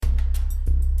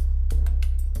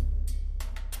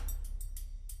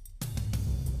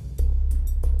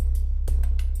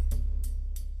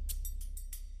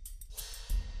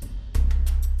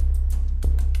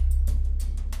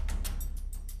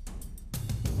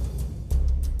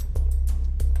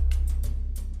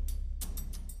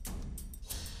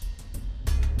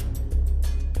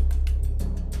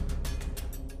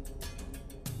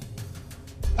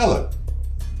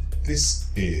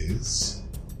is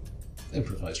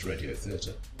Improvised radio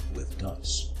theatre with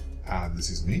dice. And this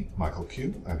is me, Michael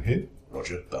Q, and him,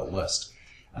 Roger Bell West.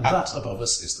 And that above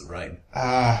us is the rain.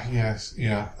 Yes,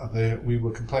 yeah. We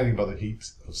were complaining about the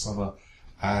heat of summer,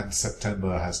 and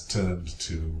September has turned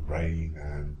to rain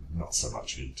and not so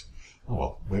much heat. Oh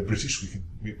well, we're British,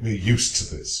 we're used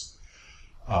to this.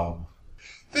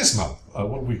 This month,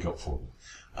 what have we got for them?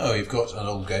 Oh, you've got an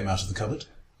old game out of the cupboard.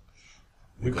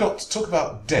 We've got to talk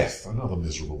about death and other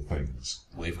miserable things.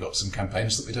 We've got some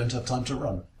campaigns that we don't have time to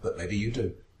run, but maybe you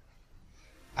do.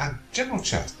 And general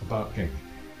chat about gaming.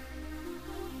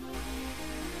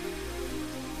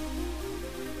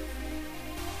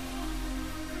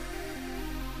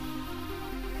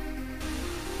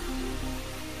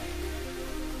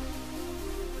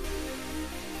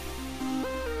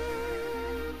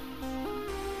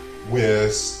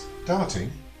 We're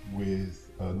starting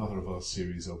with another of our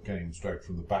series of games dragged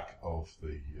from the back of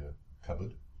the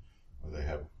cupboard, where they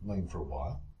have lain for a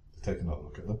while, to take another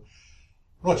look at them.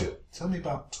 Roger, tell me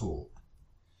about Torg.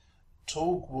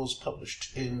 Torg was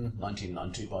published in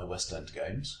 1990 by West End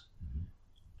Games. Mm-hmm.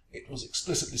 It was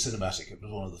explicitly cinematic. It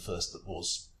was one of the first that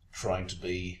was trying to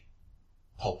be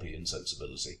pulpy in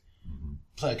sensibility. Mm-hmm.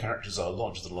 Player characters are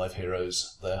larger-than-life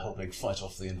heroes. They're helping fight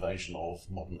off the invasion of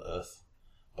modern Earth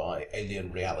by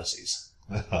alien realities.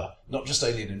 Not just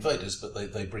alien invaders, but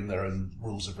they bring their own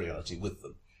rules of reality with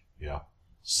them. Yeah.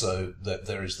 So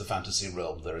there is the fantasy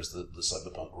realm, there is the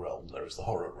cyberpunk realm, there is the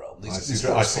horror realm.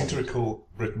 I seem to recall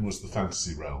Britain was the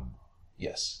fantasy realm.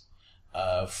 Yes.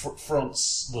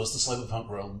 France was the cyberpunk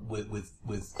realm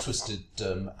with twisted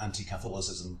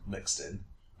anti-Catholicism mixed in,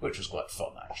 which was quite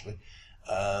fun, actually.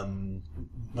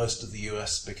 Most of the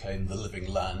US became the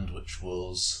living land, which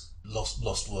was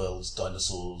lost worlds,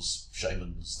 dinosaurs,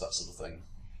 shamans, that sort of thing.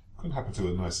 Couldn't happen to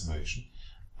a nicer nation.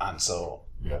 And so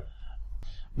on. Yeah.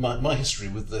 My history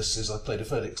with this is I played a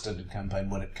fairly extended campaign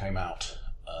when it came out,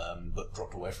 but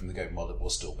dropped away from the game while it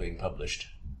was still being published,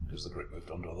 because the group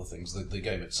moved on to other things. The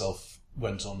game itself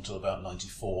went on till about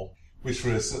 94. Which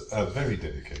for a very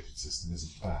dedicated system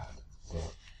isn't bad.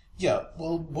 But... Yeah,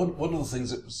 well, one of the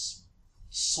things it was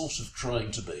sort of trying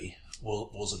to be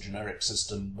was a generic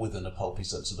system within a pulpy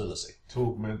sensibility.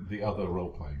 Torg meant the other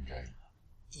role-playing game.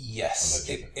 Yes,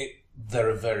 there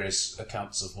are various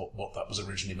accounts of what that was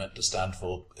originally meant to stand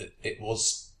for. It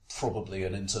was probably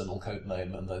an internal code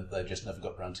name, and they just never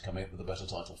got around to coming up with a better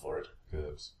title for it.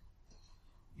 Yes.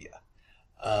 Yeah.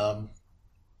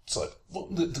 So,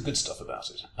 the good stuff about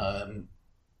it.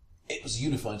 It was a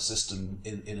unified system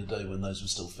in a day when those were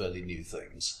still fairly new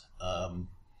things.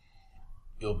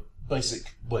 Your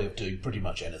basic way of doing pretty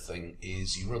much anything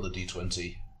is you roll a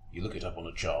d20, you look it up on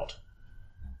a chart,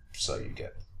 so you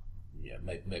get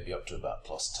maybe up to about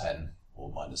plus 10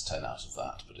 or minus 10 out of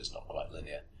that, but it's not quite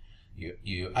linear.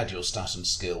 You add your stat and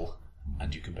skill,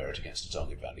 and you compare it against a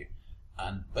target value,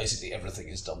 and basically everything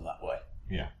is done that way.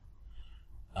 Yeah.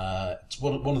 It's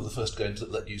one of the first games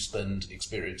that let you spend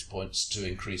experience points to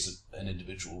increase an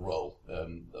individual roll,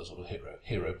 a sort of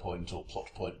hero point or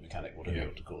plot point mechanic, whatever you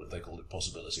want to call it. They called it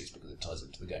possibilities because it ties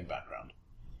into the game background.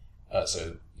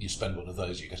 So you spend one of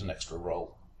those, you get an extra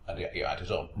roll, and you add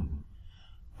it on. Mm-hmm.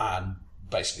 And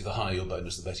basically the higher your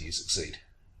bonus, the better you succeed.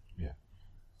 Yeah.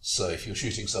 So if you're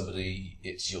shooting somebody,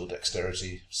 it's your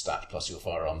dexterity stat plus your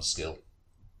firearms skill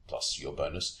plus your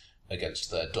bonus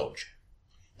against their dodge.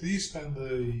 Do you spend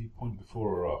the point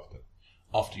before or after?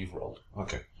 After you've rolled.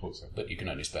 Okay, thought so. But you can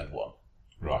only spend one.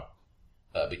 Right.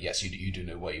 But yes, you do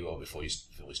know where you are before you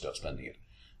start spending it.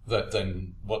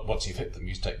 Then once you've hit them,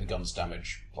 you take the gun's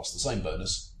damage plus the same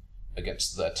bonus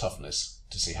against their toughness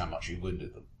to see how much you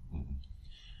wounded them.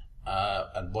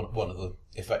 Mm-hmm. And one of the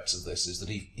effects of this is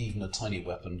that even a tiny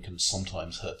weapon can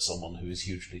sometimes hurt someone who is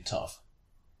hugely tough.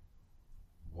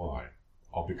 Why?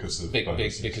 Oh, because of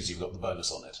because you've got the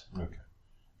bonus on it. Okay.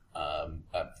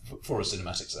 For a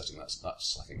cinematic setting,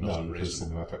 that's I think not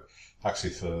unreasonable.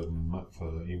 Actually, for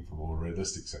even for more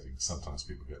realistic settings, sometimes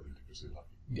people get ludicrously lucky.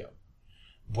 Yeah.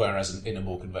 Whereas in a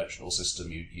more conventional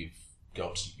system, you've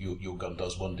got your gun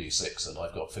does 1d6, and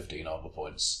I've got 15 armor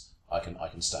points. I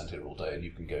can stand here all day, and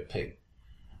you can go ping.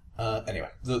 Anyway,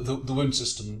 the wound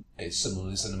system is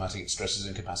similarly cinematic. It stresses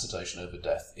incapacitation over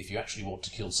death. If you actually want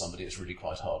to kill somebody, it's really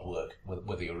quite hard work,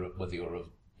 whether you're a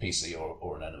PC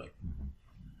or an enemy. Mm-hmm.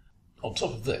 On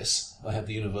top of this, they had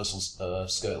the universal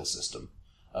scale system.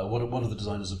 One of the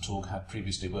designers of Torg had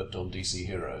previously worked on DC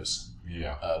Heroes,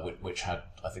 which had,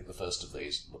 I think, the first of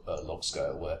these log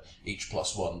scale, where each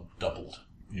 +1 doubled.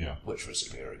 Yeah. Which for a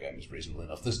superhero game is reasonable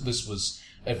enough. This was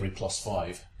every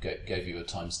 +5 gave you a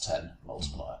 ×10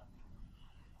 multiplier.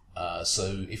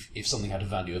 So if something had a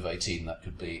value of 18, that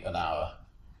could be an hour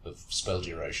of spell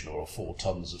duration, or 4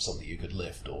 tons of something you could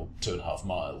lift, or 2.5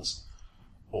 miles,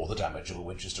 or the damage of a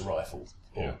Winchester rifle.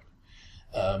 Or,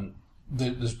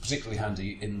 This particularly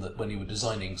handy in that when you were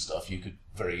designing stuff, you could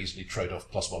very easily trade off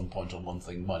 +1 point on one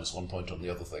thing, -1 point on the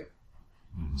other thing.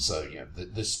 Mm-hmm. So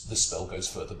this spell goes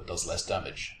further but does less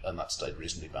damage, and that stayed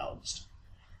reasonably balanced.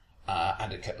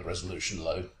 And it kept the resolution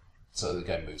low, so the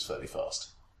game moves fairly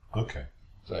fast. Okay.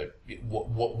 So what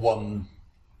one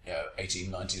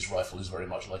 1890s rifle is very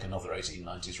much like another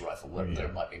 1890s rifle.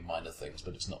 There might be minor things,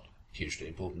 but it's not hugely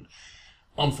important.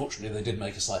 Unfortunately, they did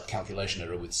make a slight calculation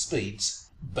error with speeds.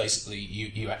 Basically,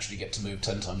 you actually get to move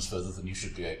 10 times further than you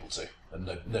should be able to, and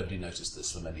nobody noticed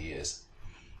this for many years.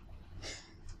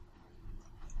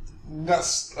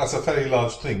 That's a fairly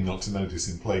large thing not to notice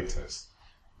in playtest.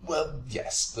 Well,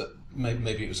 yes, but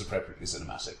maybe it was appropriately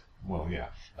cinematic. Well, yeah.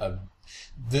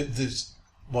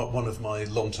 One of my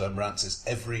long-term rants is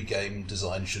every game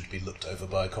design should be looked over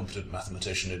by a competent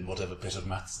mathematician in whatever bit of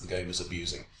maths the game is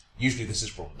abusing. Usually this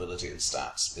is probability and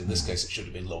stats. In this case, it should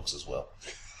have been logs as well.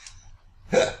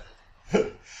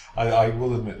 I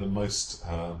will admit that most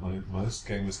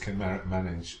gamers can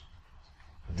manage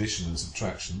addition and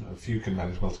subtraction. A few can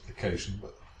manage multiplication,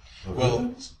 but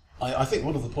I think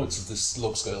one of the points of this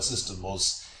log scale system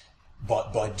was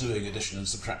by doing addition and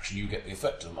subtraction, you get the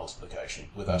effect of multiplication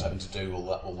without having to do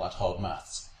all that hard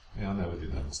maths. Yeah, I never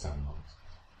did understand that.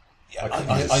 Yeah,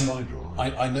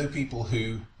 I know people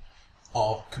who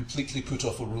are completely put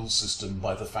off a rule system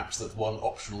by the fact that one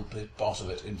optional part of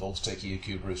it involves taking a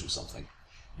cube root of something.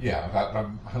 Yeah,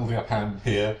 I'm holding up hand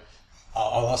here.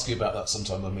 I'll ask you about that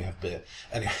sometime when we have beer.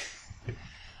 Anyway,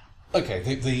 okay,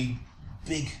 the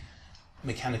big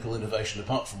mechanical innovation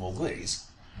apart from all these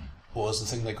was the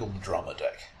thing they called the drama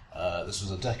deck. This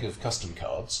was a deck of custom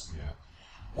cards,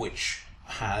 which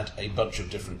had a bunch of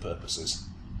different purposes.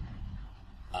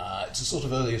 It's a sort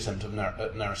of early attempt at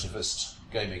narrativist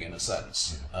gaming in a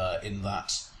sense, in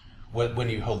that when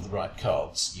you hold the right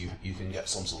cards, you can get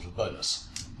some sort of bonus.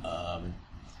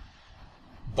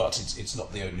 But it's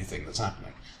not the only thing that's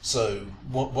happening. So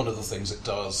one of the things it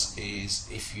does is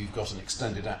if you've got an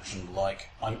extended action like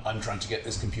I'm trying to get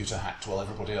this computer hacked while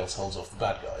everybody else holds off the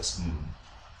bad guys,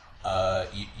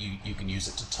 you can use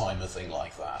it to time a thing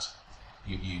like that.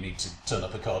 You need to turn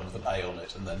up a card with an A on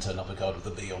it and then turn up a card with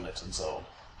a B on it and so on.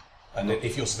 And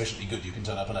if you're sufficiently good, you can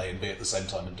turn up an A and B at the same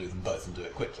time and do them both and do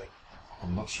it quickly.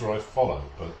 I'm not sure I follow,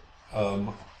 but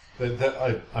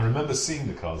I remember seeing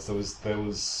the cards. There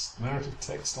was narrative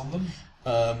text on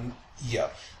them. Yeah.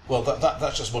 Well,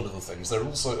 that's just one of the things. There are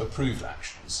also approved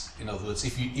actions. In other words,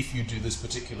 if you do this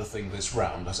particular thing this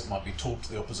round, as it might be taught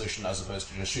to the opposition as opposed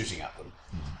to just shooting at them,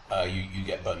 you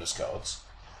get bonus cards.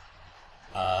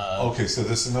 Okay, so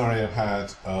the scenario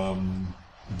had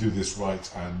do this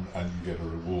right and you get a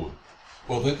reward.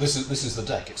 Well, this is the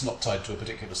deck. It's not tied to a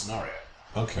particular scenario.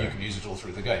 Okay. You can use it all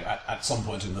through the game. At some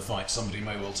point in the fight, somebody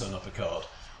may well turn up a card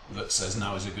that says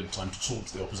now is a good time to taunt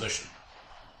the opposition.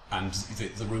 And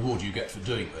the reward you get for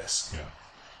doing this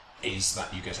is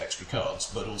that you get extra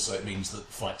cards, but also it means that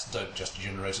fights don't just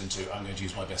degenerate into I'm going to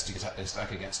use my best to get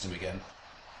attack against him again.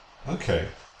 Okay.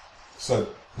 So,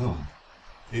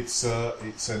 it's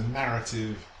a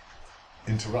narrative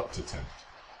interrupt attempt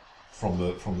from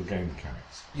the game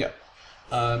mechanics. Yeah.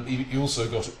 You also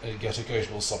get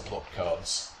occasional subplot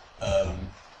cards,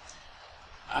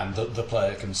 and the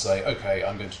player can say, "Okay,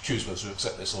 I'm going to choose whether to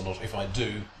accept this or not. If I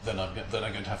do, then I'm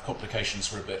going to have complications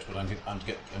for a bit, but I'm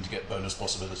going to get bonus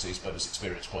possibilities, bonus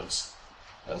experience points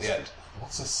at the end."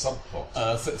 What's a subplot?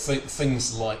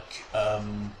 Things like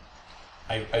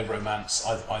a romance,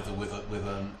 either with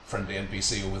a friendly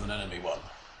NPC or with an enemy one.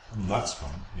 That's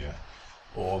fun. Yeah.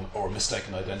 Or a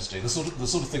mistaken identity, the sort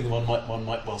of thing that one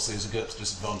might well see as a GURPS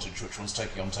disadvantage, which one's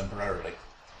taking on temporarily.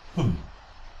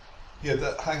 Yeah,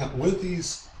 hang on. Were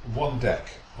these one deck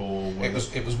or? It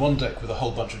was one deck with a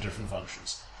whole bunch of different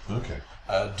functions. Okay.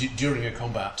 During a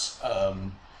combat,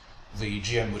 the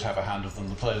GM would have a hand of them.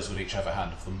 The players would each have a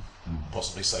hand of them,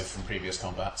 possibly saved from previous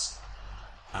combats,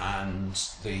 and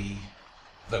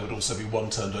there would also be one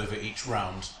turned over each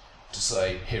round to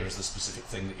say, here is the specific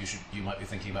thing that you might be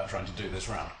thinking about trying to do this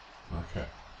round. Okay.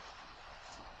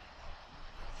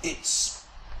 It's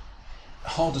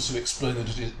harder to explain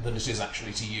than it is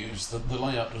actually to use. The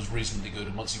layout was reasonably good,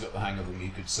 and once you got the hang of them,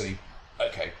 you could see,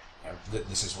 okay,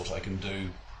 this is what I can do.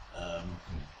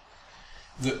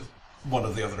 One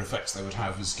of the other effects they would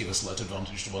have is give a slight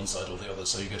advantage to one side or the other,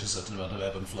 so you get a certain amount of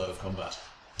ebb and flow of combat.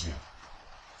 Yeah.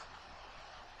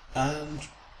 And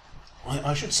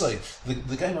I should say,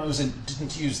 the game I was in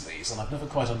didn't use these, and I've never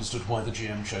quite understood why the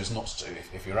GM chose not to.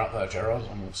 If you're out there, Gerard,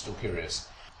 I'm still curious.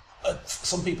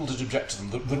 Some people did object to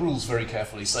them. The rules very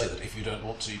carefully say that if you don't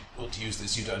want to use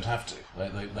this, you don't have to.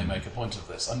 They make a point of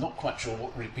this. I'm not quite sure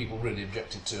what people really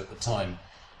objected to at the time.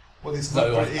 Well, it's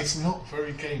not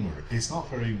very gamer. It's not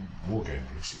very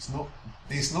wargamerish.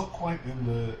 It's not quite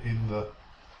in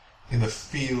the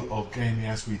feel of gaming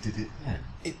as we did it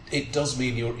then. It does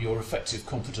mean your effective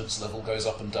competence level goes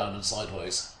up and down and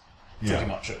sideways, pretty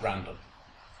much at random.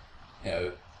 You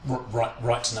know,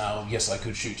 right now, yes, I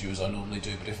could shoot you as I normally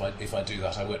do, but if I do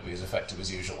that, I won't be as effective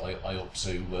as usual. I ought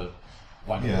to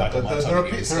waggle my tongue there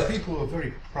are people who are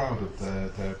very proud of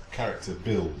their character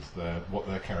build, what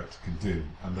their character can do,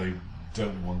 and they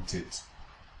don't want it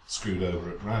screwed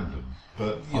over at random.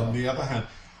 But on the other hand,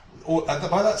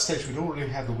 by that stage, we'd already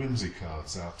had the whimsy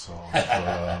cards out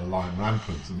of Lion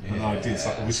Rampant and ideas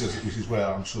like, which is where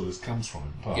I'm sure this comes from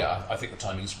in part. Yeah, I think the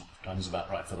timing's about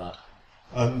right for that.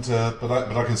 And but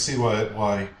I can see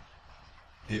why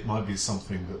it might be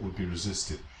something that would be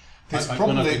resisted. This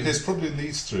probably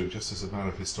leads through, just as a matter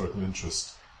of historical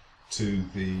interest, to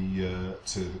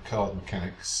the card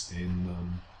mechanics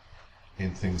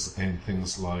in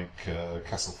things like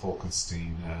Castle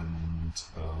Falkenstein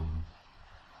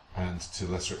and to a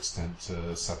lesser extent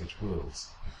Savage Worlds,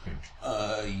 I think.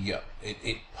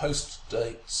 It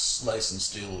post-dates Lace and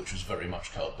Steel, which was very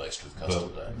much card-based with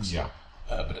custom decks. Yeah.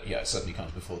 But it certainly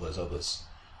comes before those others.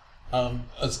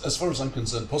 As far as I'm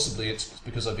concerned, possibly it's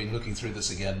because I've been looking through this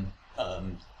again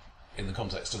in the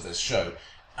context of this show,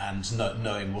 and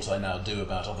knowing what I now do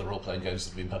about other role-playing games that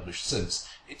have been published since,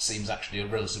 it seems actually a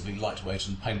relatively lightweight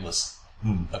and painless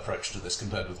approach to this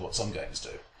compared with what some games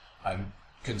do. I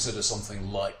consider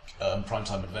something like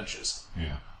Primetime Adventures,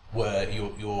 where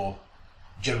your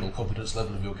general competence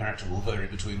level of your character will vary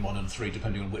between 1 and 3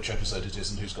 depending on which episode it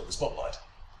is and who's got the spotlight.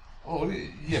 Oh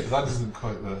yeah, but that isn't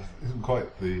quite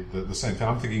the same thing.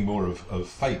 I'm thinking more of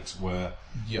Fate, where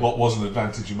what was an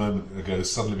advantage a moment ago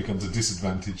suddenly becomes a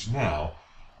disadvantage now,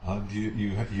 and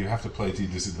you have to play to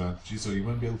your disadvantages, or you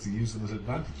won't be able to use them as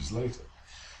advantages later.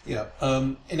 Yeah.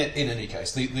 In any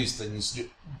case, these things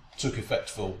took effect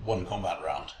for one combat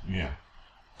round. Yeah.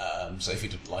 So if you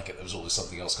didn't like it, there was always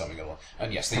something else coming along.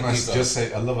 And yes, can I just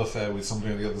say a love affair with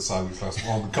somebody on the other side of the class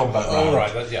on the combat round? Oh,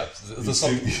 right, but the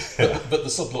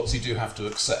subplots you do have to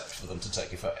accept for them to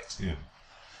take effect. Yeah.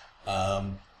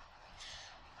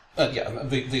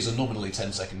 These are nominally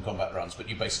 10-second combat rounds, but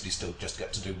you basically still just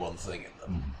get to do one thing in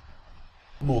them.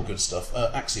 More good stuff.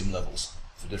 Axiom levels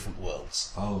for different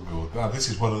worlds. Oh, good. Now, this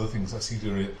is one of the things I seem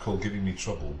to recall giving me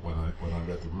trouble when I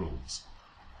read the rules.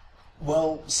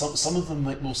 Well, some of them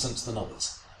make more sense than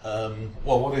others.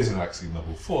 Well, what is an axiom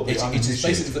level? It is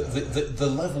basically the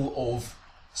level of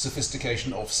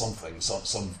sophistication of something,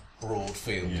 some broad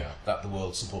field that the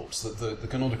world supports. The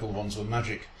canonical ones were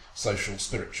magic, social,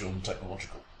 spiritual, and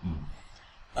technological.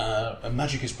 And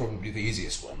magic is probably the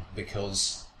easiest one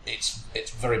because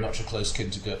it's very much a close kin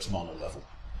to GURPS Mono level.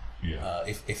 Yeah.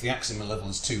 If the axiom level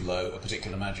is too low, a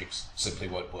particular magic simply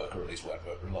won't work, or at least won't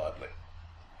work reliably.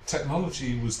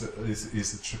 Technology is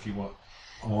the tricky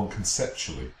one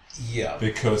conceptually. Yeah.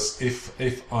 Because if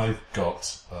I've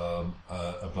got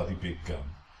a bloody big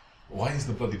gun, why is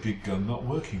the bloody big gun not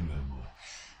working no more?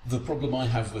 The problem I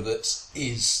have with it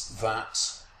is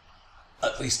that,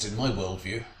 at least in my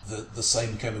worldview, the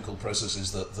same chemical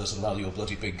processes that allow your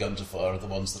bloody big gun to fire are the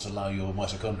ones that allow your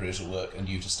mitochondria to work and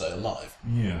you to stay alive.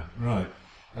 Yeah, right.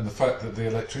 And the fact that the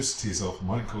electricity is off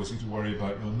might cause you to worry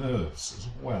about your nerves as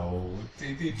well.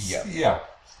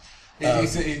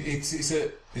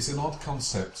 It's an odd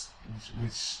concept,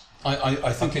 which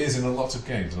I think it is in a lot of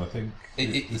games, and I think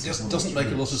it doesn't make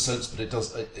a lot of sense, but it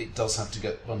does have to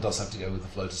go. One does have to go with the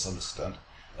flow to some extent.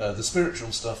 The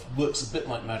spiritual stuff works a bit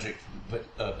like magic,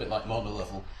 a bit like mono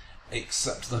level,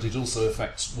 except that it also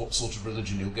affects what sort of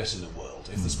religion you'll get in a world.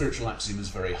 If the spiritual axiom is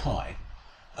very high,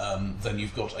 then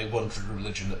you've got a one true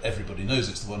religion that everybody knows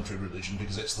it's the one true religion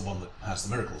because it's the one that has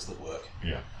the miracles that work.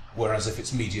 Yeah. Whereas if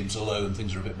it's medium to low and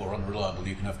things are a bit more unreliable,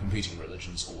 you can have competing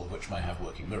religions, all of which may have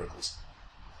working miracles.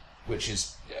 Which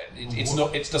is,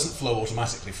 it doesn't flow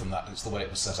automatically from that, it's the way it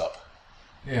was set up.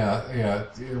 Yeah.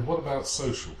 What about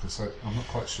social? Because I'm not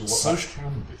quite sure what that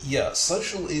can be. Yeah,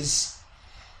 social is,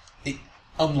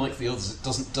 unlike the others, it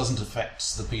doesn't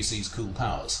affect the PC's cool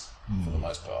powers, for the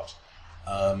most part.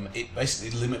 It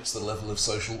basically limits the level of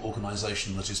social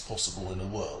organisation that is possible in a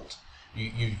world.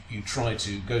 You try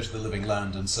to go to the living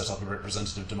land and set up a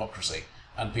representative democracy,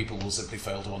 and people will simply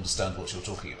fail to understand what you're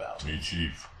talking about. Me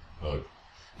chief. Oh.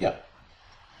 Yeah.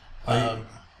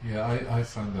 I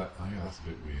found that. That's a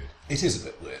bit weird. It is a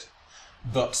bit weird.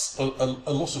 But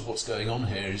a lot of what's going on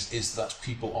here is that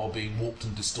people are being warped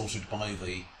and distorted by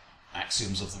the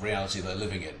axioms of the reality they're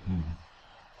living in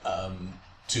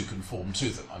to conform to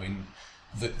them. I mean,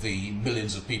 the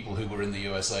millions of people who were in the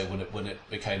USA when it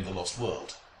became the Lost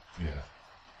World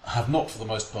have not, for the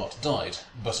most part, died,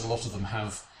 but a lot of them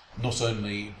have not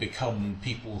only become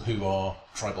people who are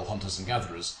tribal hunters and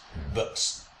gatherers,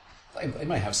 but they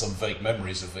may have some vague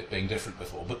memories of it being different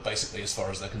before, but basically, as far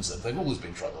as they're concerned, they've always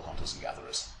been tribal hunters and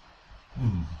gatherers.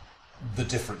 The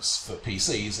difference for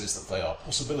PCs is that they are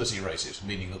possibility rated,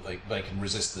 meaning that they can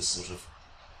resist this sort of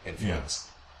influence.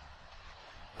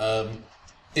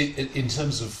 In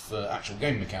terms of actual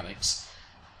game mechanics,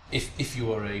 if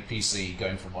you are a PC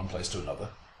going from one place to another,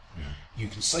 you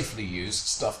can safely use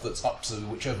stuff that's up to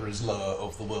whichever is lower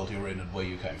of the world you're in and where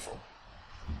you came from.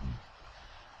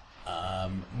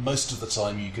 Most of the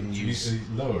time you can use...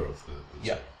 Lower of the...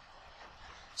 Yeah.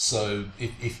 So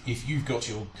if you've got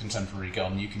your contemporary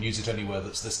gun, you can use it anywhere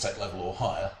that's this tech level or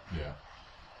higher. Yeah.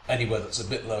 Anywhere that's a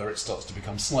bit lower, it starts to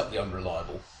become slightly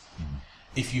unreliable.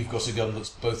 If you've got a gun that's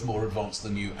both more advanced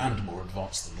than you and more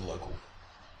advanced than the local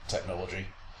technology,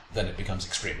 then it becomes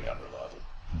extremely unreliable.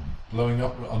 Blowing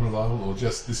up unreliable, or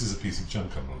just this is a piece of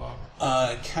junk unreliable?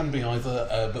 It can be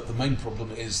either, but the main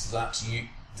problem is that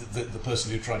the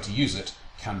person who tried to use it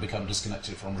can become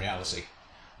disconnected from reality,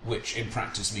 which in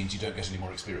practice means you don't get any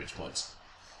more experience points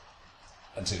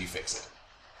until you fix it.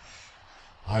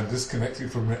 I'm disconnected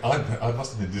from... I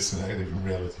must have been disconnected from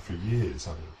reality for years.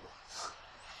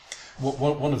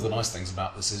 One of the nice things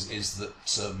about this is that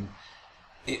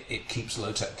it keeps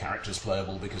low-tech characters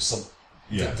playable, because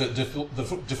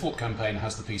the default campaign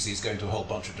has the PCs going to a whole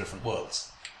bunch of different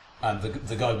worlds, and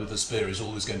the guy with the spear is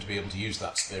always going to be able to use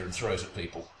that spear and throw it at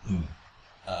people,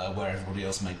 where everybody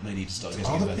else may need to start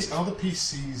getting inventive. Are the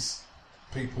PCs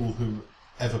people who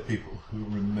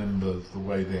remember the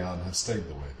way they are and have stayed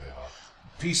the way they are?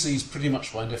 PCs, pretty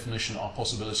much by definition, are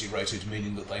possibility rated,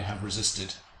 meaning that they have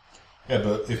resisted. Yeah,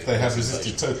 but if they have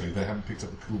resisted totally, they haven't picked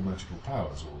up the cool magical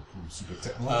powers or cool super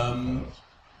technological powers.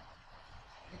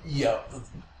 Yeah,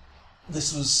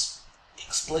 this was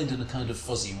explained in a kind of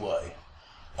fuzzy way,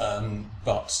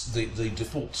 but the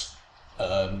default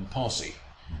party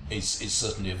is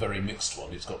certainly a very mixed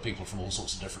one. It's got people from all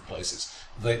sorts of different places.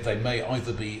 They may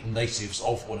either be natives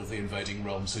of one of the invading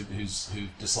realms who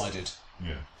decided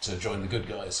to join the good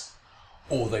guys,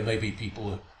 or they may be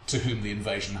people to whom the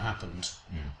invasion happened,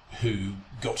 who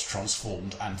got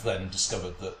transformed and then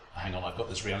discovered that, hang on, I've got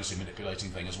this reality manipulating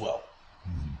thing as well.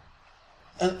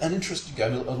 An interesting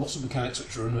game, a lot of mechanics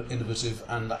which are innovative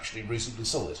and actually reasonably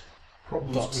solid.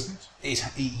 Problems with it?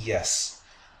 Yes.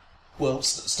 Well,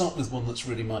 start with one that's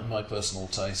really my personal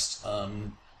taste.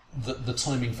 The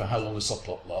timing for how long a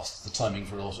subplot lasts, the timing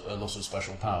for a lot of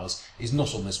special powers, is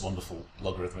not on this wonderful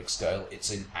logarithmic scale.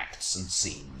 It's in acts and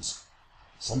scenes.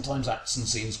 Sometimes acts and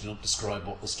scenes do not describe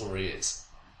what the story is.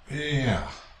 Yeah.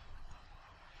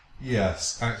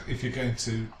 Yes. If you're going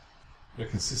to...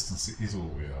 consistency is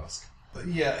all we ask. But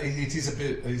yeah, it is a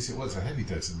bit... It's a heavy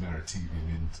dose of narrative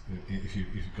if you've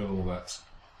got all that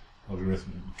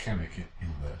logarithmic mechanic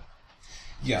in there.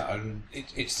 Yeah, and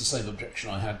it's the same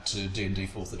objection I had to D&D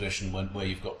 4th edition, where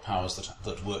you've got powers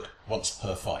that work once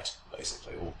per fight,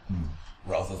 basically, or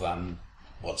rather than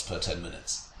once per 10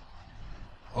 minutes.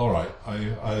 All right.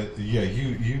 You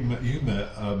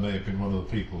may have been one of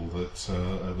the people that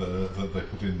they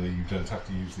put in there. You don't have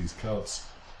to use these cards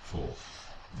for.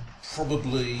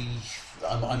 Probably,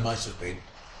 I might have been.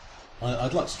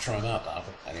 I'd like to try them out now,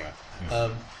 but anyway. Yeah.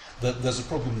 There's a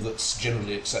problem that's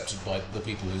generally accepted by the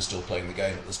people who are still playing the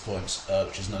game at this point,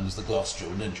 which is known as the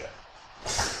Glassjaw Ninja.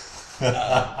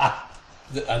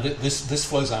 And this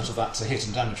flows out of that to hit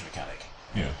and damage mechanic.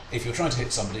 Yeah. If you're trying to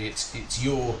hit somebody, it's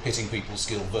your hitting people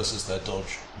skill versus their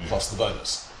dodge plus the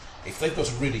bonus. If they've got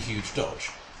a really huge dodge,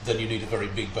 then you need a very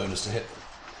big bonus to hit them.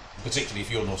 Particularly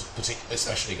if you're not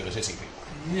especially good at hitting people.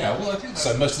 Yeah, well, I think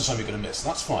so most of the time you're going to miss.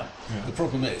 That's fine. Yeah. The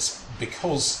problem is,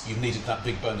 because you needed that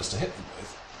big bonus to hit them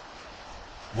with,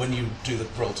 when you do the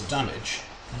roll to damage,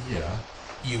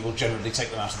 you will generally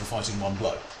take them out of the fight in one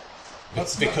blow.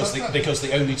 Because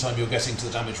the only time you're getting to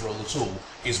the damage roll at all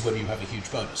is when you have a huge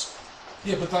bonus.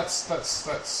 Yeah, but that's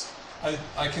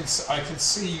I can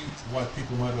see why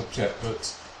people might object,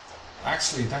 but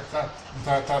actually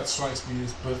that strikes me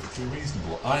as perfectly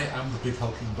reasonable. I am the big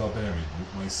hulking barbarian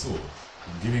with my sword,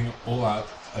 and giving all out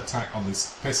attack on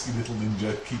this pesky little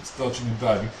ninja who keeps dodging and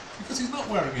diving because he's not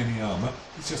wearing any armour,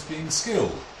 he's just being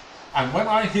skilled. And when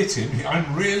I hit him,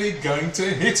 I'm really going to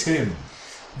hit him.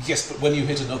 Yes, but when you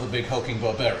hit another big hulking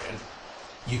barbarian,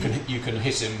 you can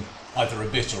hit him either a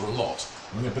bit or a lot.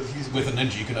 Yeah, but he's With a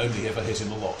ninja, you can only ever hit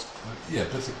him a lot. yeah,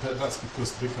 but that's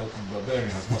because the big hulking barbarian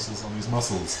has muscles on his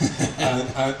muscles,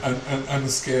 and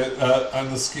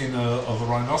the skin of a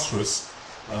rhinoceros,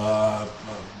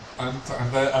 and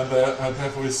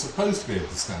therefore is supposed to be able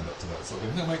to stand up to that sort of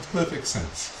thing. That makes perfect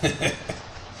sense.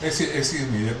 Excuse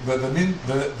me, but the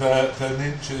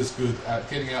ninja is good at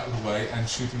getting out of the way and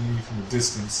shooting you from a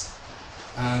distance.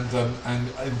 And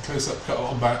in close-up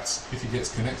combat, if he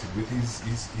gets connected with,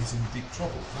 he's in deep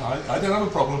trouble. No, I don't have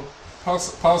a problem.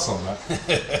 Pass on that.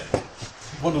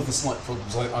 One of the slight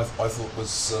problems I thought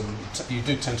was you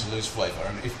do tend to lose flavour,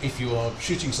 and if you are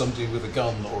shooting somebody with a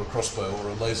gun or a crossbow or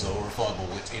a laser or a fireball,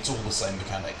 it's all the same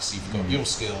mechanics. You've got your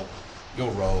skill,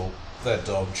 your roll, their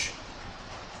dodge,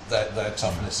 their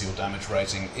toughness, your damage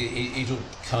rating. It all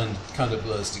kind of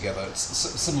blurs together. It's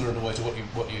similar in a way to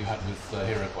what you had with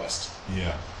Hero Quest.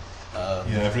 Yeah.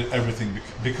 Everything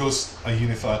because a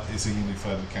unified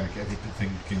mechanic.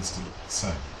 Everything begins to look the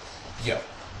same. Yeah.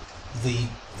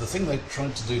 The thing they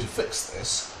tried to do to fix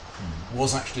this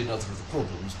was actually another of the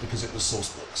problems because it was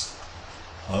source books.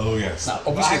 Oh yes. Now,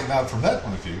 obviously, now from that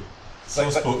point of view,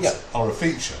 source books are a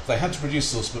feature. They had to produce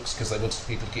source books because they wanted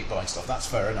people to keep buying stuff. That's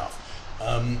fair enough.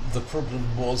 The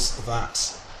problem was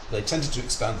that they tended to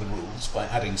expand the rules by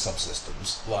adding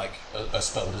subsystems, like a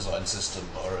spell design system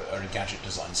or a gadget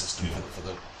design system for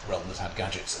the realm that had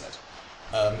gadgets in it.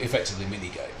 Effectively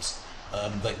mini-games.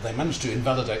 They managed to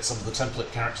invalidate some of the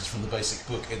template characters from the basic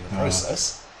book in the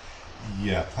process.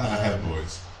 Yeah, ahead,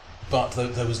 boys. But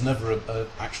there was never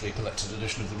actually a collected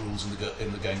edition of the rules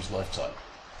in the game's lifetime.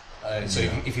 So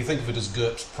if you think of it as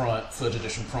GURPS third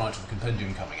edition prior to the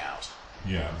compendium coming out,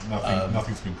 yeah,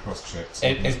 nothing's been cross-checked.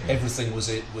 Everything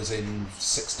was in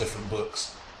 6 different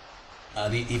books,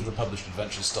 and even the published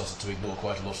adventures started to ignore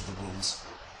quite a lot of the rules.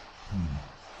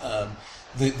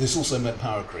 This also meant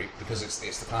power creep because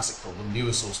it's the classic problem.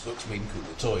 Newer source books mean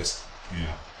cooler toys.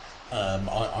 Yeah.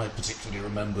 I particularly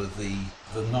remember the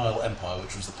Nile Empire,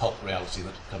 which was the pulp reality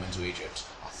that had come into Egypt.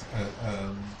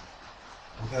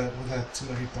 Were there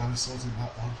two-legged dinosaurs in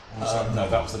that one? Or was No,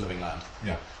 that was the Living Land.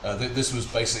 Yeah. This was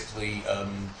basically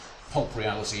pulp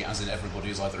reality, as in everybody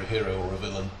is either a hero or a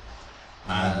villain.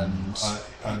 And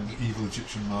evil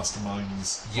Egyptian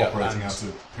masterminds Yeah, operating and- out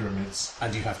of pyramids.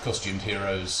 and you have costumed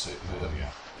heroes, who are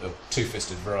Yeah. a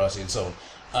two-fisted variety and so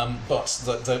on. But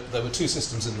there were 2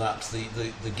 systems in that,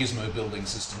 the gizmo building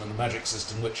system and the magic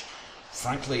system, which,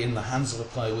 frankly, in the hands of a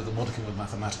player with a modicum of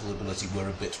mathematical ability, were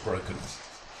a bit broken.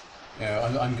 You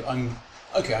know, I'm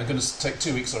going to take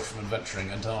 2 weeks off from adventuring,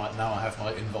 and now I have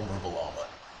my invulnerable armour.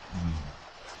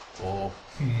 Or,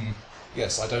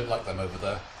 yes, I don't like them over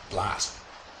there. Blat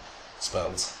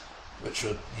spells, which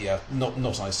are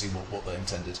not I see what they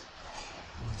intended.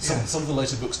 Some of the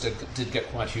later books did get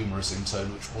quite humorous in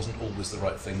tone, which wasn't always the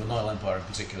right thing. The Nile Empire in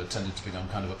particular tended to become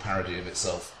kind of a parody of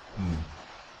itself.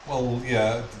 Well,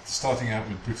 yeah, starting out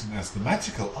with Britain as the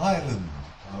magical island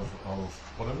of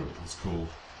whatever it was called.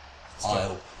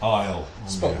 Isle. Oh,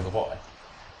 Spelled yeah. with a Y.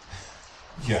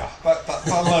 Yeah, that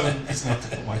alone is enough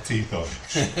to put my teeth on.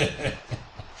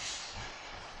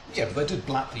 Yeah, but they did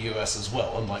blat the US as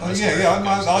well, unlike Oh, most yeah,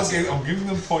 American games. I'm giving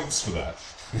them points for that.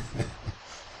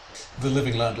 The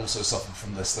Living Land also suffered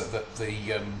from this. That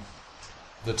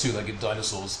the two-legged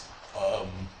dinosaurs.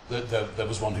 There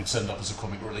was one who turned up as a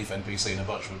comic relief NPC in a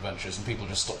bunch of adventures, and people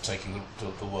just stopped taking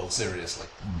the world seriously.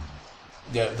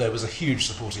 Yeah, there was a huge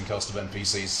supporting cast of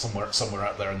NPCs somewhere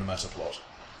out there in the meta plot.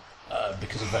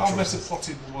 Because How adventure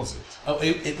metaplotted was it? Oh,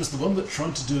 it was the one that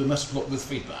tried to do a meta plot with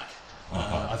feedback.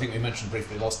 I think we mentioned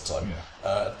briefly last time.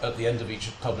 At the end of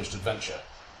each published adventure,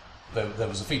 there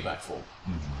was a feedback form.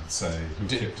 Say, who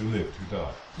lived, who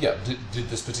died? Yeah, did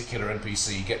this particular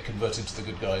NPC get converted to the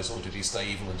good guys, or did he stay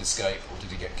evil and escape, or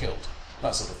did he get killed?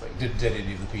 That sort of thing. Did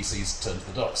any of the PCs turn to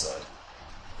the dark side?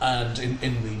 And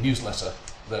in the newsletter,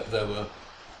 there were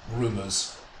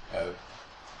rumours.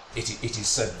 It is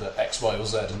said that X, Y, or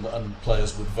Z, and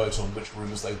players would vote on which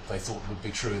rumours they thought would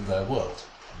be true in their world.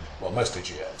 Well, mostly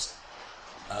GMs.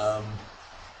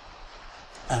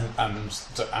 And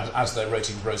as their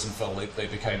rating rose and fell, they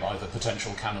became either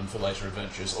potential canon for later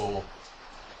adventures, or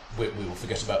we will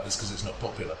forget about this because it's not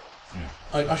popular.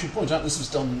 I should point out this was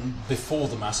done before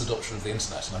the mass adoption of the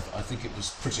internet, and I think it was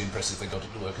pretty impressive they got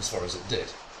it to work as far as it did.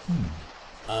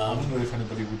 I wonder if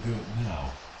anybody would do it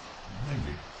now.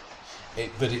 Maybe.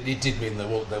 But it did mean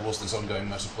there was this ongoing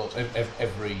meta plot.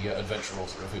 Every adventure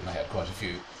author, of whom they had quite a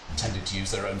few, tended to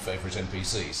use their own favourite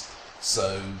NPCs.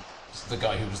 So the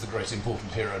guy who was the great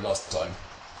important hero last time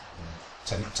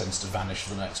tends to vanish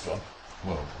for the next one.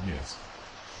 Well, yes.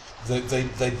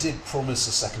 They did promise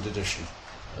a second edition,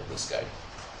 of this game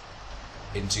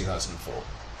in 2004.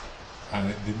 And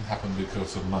it didn't happen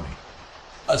because of money.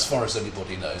 As far as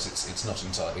anybody knows, it's not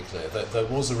entirely clear. There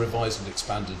was a revised and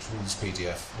expanded rules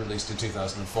PDF released in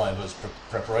 2005 as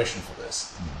preparation for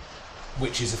this,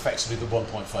 which is effectively the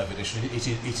 1.5 edition. It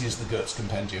is the GURPS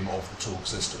compendium of the Torg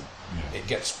system. Yeah. It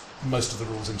gets most of the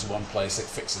rules into one place, it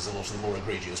fixes a lot of the more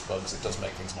egregious bugs, it does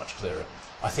make things much clearer.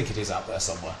 I think it is out there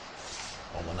somewhere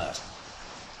on the net.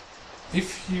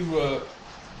 If you were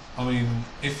in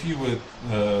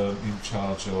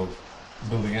charge of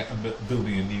building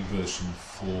a new version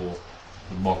for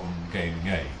the modern gaming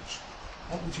age,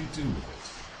 what would you do with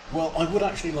it? Well, I would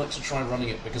actually like to try running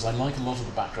it because I like a lot of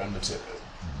the background material.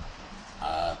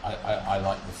 I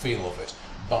like the feel of it,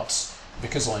 but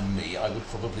because I'm me, I would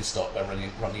probably start by running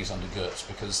it under GURPS,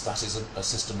 because that is a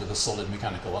system with a solid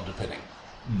mechanical underpinning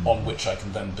on which I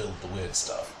can then build the weird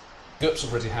stuff. GURPS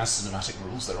already has cinematic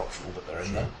rules, they're optional, but they're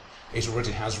in there. It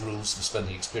already has rules for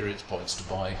spending experience points to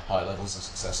buy high levels of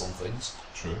success on things.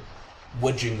 True.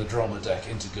 Wedging the drama deck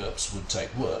into GURPS would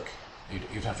take work.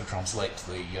 You'd have to translate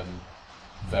the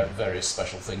various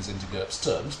special things into GURPS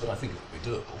terms, but I think it would be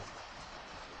doable.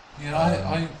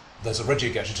 Yeah, There's a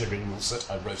Regigadgetarian rule set.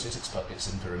 I wrote it. It's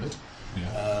in Pyramid.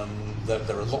 Yeah.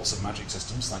 There are lots of magic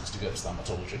systems thanks to GURPS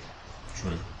Thaumaturgy.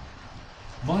 True.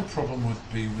 My problem would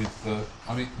be with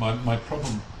my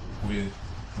problem with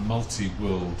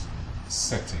multi-world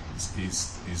settings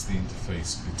is the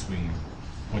interface between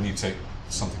when you take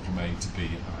something from A to B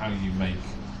and how you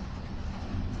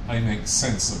make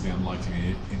sense of the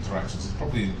unlikely interactions. It's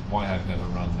probably why I've never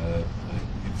run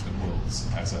Infinite Worlds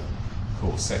as a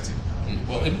core setting.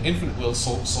 Well, Infinite Worlds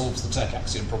solves the tech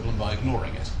axiom problem by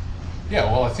ignoring it. Yeah,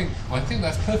 well, I think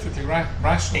that's perfectly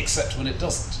rational. Except when it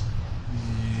doesn't.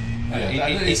 Yeah,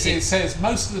 it says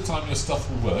most of the time your stuff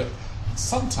will work.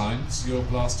 Sometimes your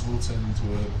blaster will turn into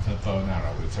a bow and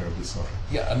arrow. We're terribly sorry.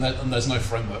 Yeah, and there's no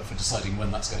framework for deciding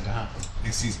when that's going to happen.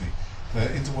 Excuse me. The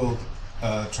interworld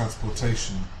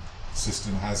transportation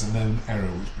system has a known error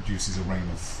which produces a rain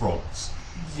of frogs.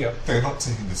 Yep. They're not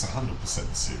taking this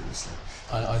 100% seriously.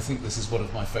 I think this is one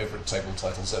of my favourite table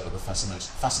titles ever, the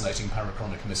Fascinating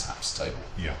Parachronic Mishaps table.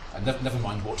 Yeah. And never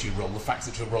mind what you roll, the fact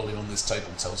that you're rolling on this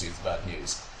table tells you the bad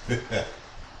news.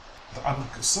 I'm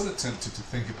sort of tempted to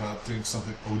think about doing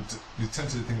something, or you're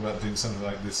tempted to think about doing something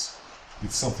like this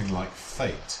with something like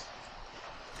Fate.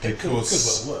 It could well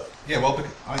work. Yeah, well,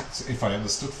 if I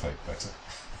understood Fate better.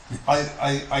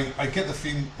 I get the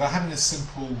feeling that having a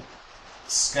simple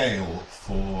scale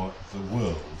for the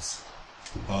worlds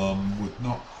would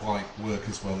not quite work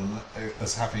as well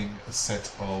as having a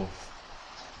set of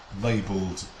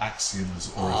labelled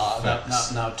axioms or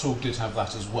effects. Now, Torg did have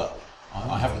that as well.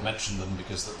 I haven't mentioned them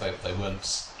because they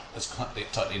weren't as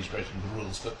tightly integrated into the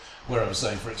rules, but where I was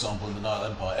saying, for example, in the Nile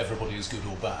Empire, everybody is good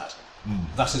or bad.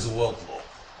 That is a world law.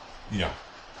 Yeah.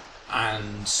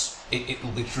 And it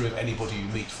will be true of anybody you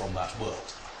meet from that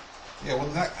world. Yeah,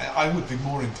 well, I would be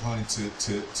more inclined to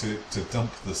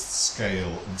dump the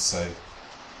scale and say,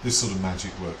 this sort of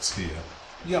magic works here.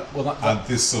 Yeah, well, and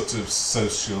this sort of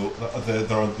social, there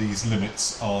are these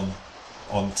limits on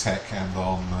tech and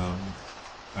on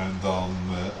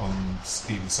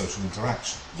even social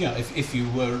interaction. Yeah, if you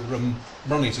were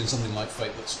running it in something like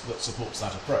Fate that supports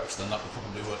that approach, then that would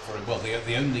probably work very well.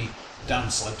 The only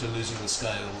downside to losing the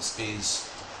scales is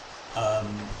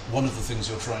one of the things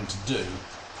you're trying to do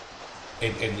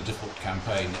in the default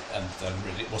campaign, and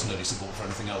really it wasn't any support for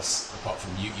anything else apart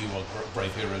from you are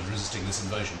brave heroes resisting this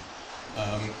invasion,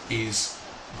 is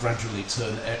gradually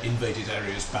turn invaded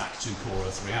areas back to core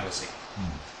Earth reality.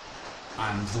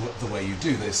 And the way you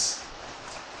do this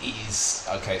is,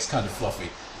 okay, it's kind of fluffy.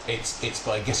 It's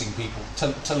by getting people,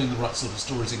 telling the right sort of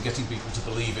stories and getting people to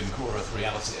believe in core Earth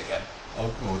reality again.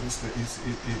 Oh God, it's the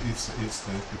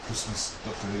Christmas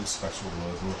Doctor Who special,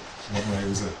 one where it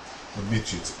was a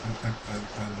midget and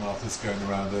Martha's going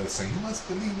around Earth saying, "You must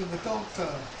believe in the Doctor."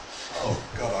 Oh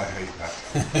God, I hate that.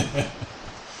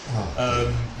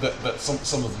 But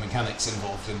some of the mechanics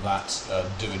involved in that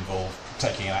do involve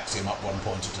taking an axiom up one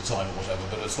point at a time or whatever.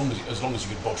 But as long as you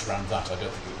could bodge around that, I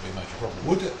don't think it would be a major problem.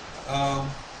 Would it?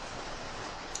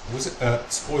 Was it?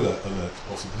 Spoiler alert,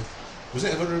 possibly. Was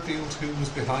it ever revealed who was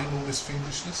behind all this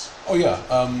fiendishness? Oh yeah,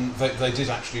 they did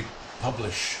actually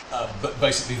publish, but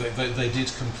basically they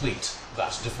did complete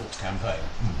that default campaign.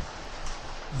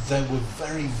 There were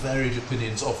very varied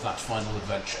opinions of that final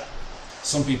adventure.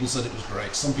 Some people said it was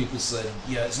great. Some people said,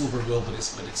 yeah, it's all very well, but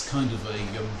it's kind of a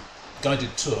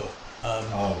guided tour.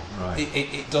 Right.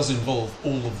 It does involve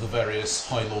all of the various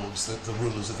High Lords, the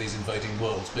rulers of these invading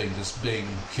worlds, being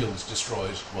killed,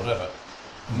 destroyed, whatever.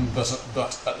 But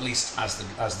at least as the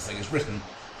thing is written,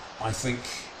 I think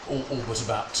all but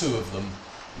about 2 of them,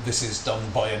 this is done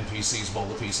by NPCs while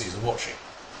the PCs are watching,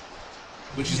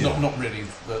 which is not really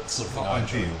the sort of thing I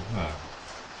enjoy. No.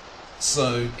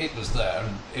 So it was there,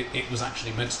 and it was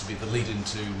actually meant to be the lead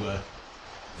into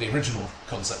the original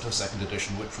concept of second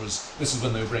edition, this is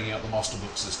when they were bringing out the master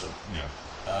book system. Yeah.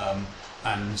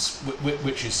 And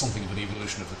which is something of an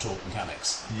evolution of the talk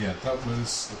mechanics. Yeah, that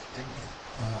was.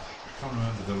 I can't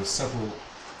remember. There were several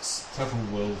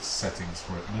world settings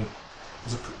for it. No,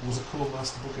 was a core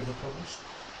master book ever published?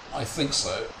 I think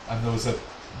so. And there was a.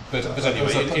 But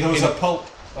anyway, there was a pulp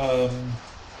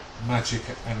magic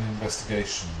and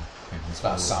investigation thing as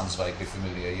well. That sounds vaguely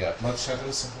familiar. Yeah. Blood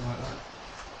Shadows, something like that.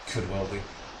 Could well be.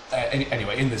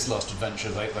 Anyway, in this last adventure,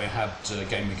 they had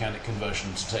game mechanic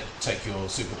conversion to take your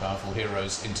super powerful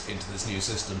heroes into this new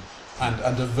system,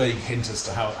 and a vague hint as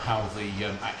to how the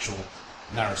actual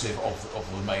narrative of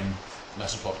the main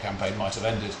Metaplot campaign might have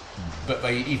ended. But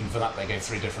even for that, they gave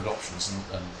 3 different options,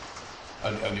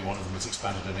 and only one of them was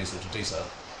expanded in any sort of detail.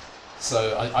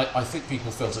 So I think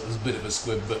people felt it was a bit of a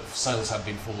squib, but sales had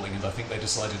been falling, and I think they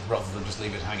decided rather than just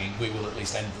leave it hanging, we will at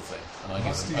least end the thing, and I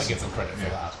give them credit for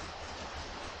that.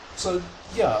 So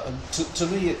yeah, to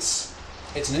me it's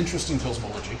an interesting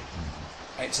cosmology.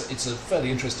 It's a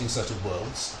fairly interesting set of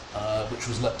worlds, which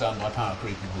was let down by power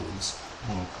creep and rules.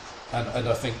 And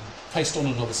I think, based on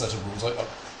another set of rules,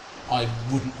 I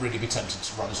wouldn't really be tempted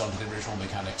to run it under the original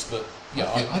mechanics, but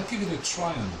yeah... I'd give it a try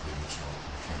under the original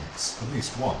mechanics, at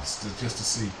least once, just to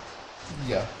see...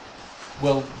 Yeah.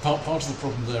 Well, part of the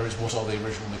problem there is what are the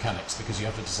original mechanics, because you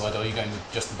have to decide, are you going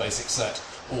with just the basic set,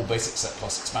 or basic set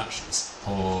plus expansions?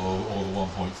 Or the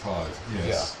 1.5,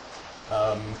 yes.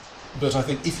 Yeah. But I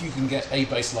think if you can get a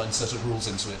baseline set of rules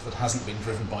into it that hasn't been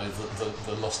driven by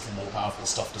the lust for more powerful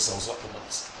stuff to sell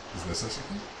supplements... Is there such a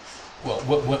thing? Well,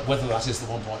 whether that is the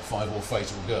 1.5 or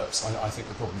Fate or GURPS, I think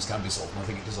the problems can be solved, and I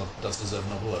think it does deserve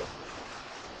another look.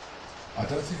 I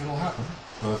don't think it'll happen,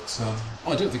 but...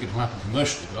 I don't think it'll happen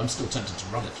commercially, but I'm still tempted to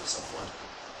run it at some point.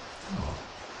 Oh,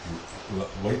 we'll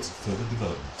wait for further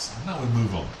developments. And now we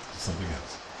move on to something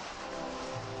else.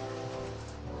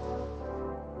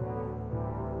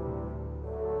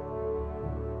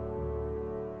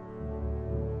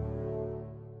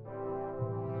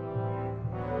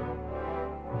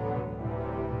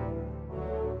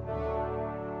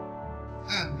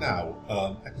 And now,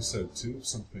 episode 2 of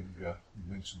something you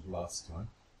mentioned last time.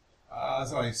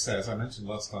 As I mentioned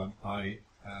last time, I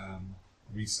am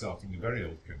restarting a very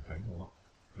old campaign, well not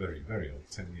very, very old,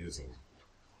 10 years old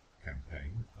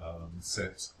campaign,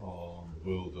 set on the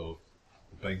world of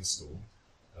the Banestorm,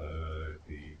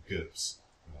 the GURPS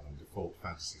default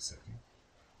fantasy setting.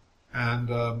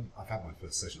 And I've had my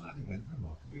first session and it went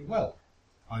remarkably well.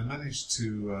 I managed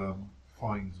to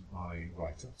find my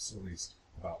write-ups, or at least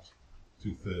about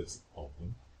 2/3 of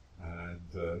them,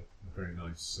 and a very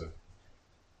nice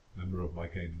member of my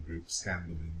gaming group scanned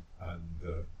them in and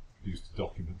produced a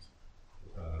document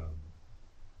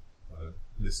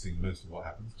listing most of what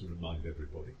happens to remind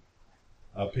everybody.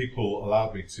 People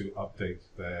allowed me to update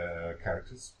their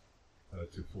characters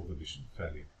to 4th edition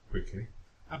fairly quickly,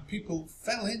 and people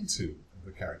fell into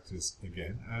the characters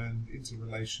again and into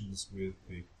relations with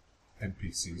the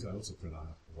NPCs. I also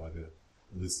provide a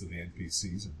list of the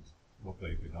NPCs and what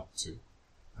they've been up to,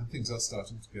 and things are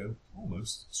starting to go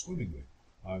almost swimmingly.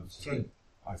 I've thrown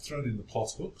in the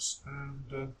plot hooks,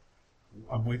 and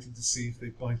I'm waiting to see if they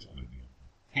bite on any of them.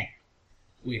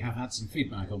 We have had some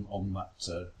feedback on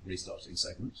that restarting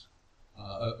segment.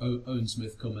 Owen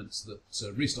Smith comments that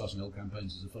restarting old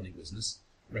campaigns is a funny business,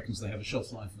 reckons they have a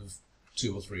shelf life of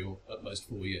 2 or 3 or at most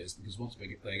 4 years, because once they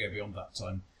go beyond that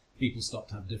time, people start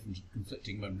to have different and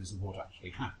conflicting memories of what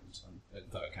actually happened, and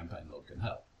though a campaign log can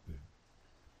help.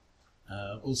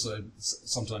 Also,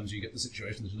 sometimes you get the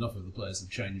situation that enough of the players have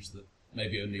changed that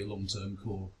maybe only a long-term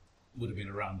core would have been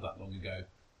around that long ago,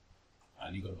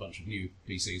 and you've got a bunch of new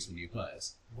PCs for new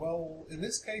players. Well, in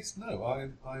this case, no.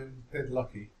 I'm dead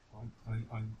lucky. I'm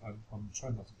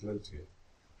trying not to gloat here,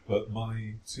 but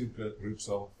my 2 groups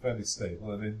are fairly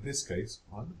stable, and in this case,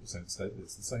 100% stable.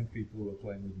 It's the same people who were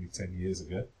playing with me 10 years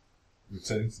ago,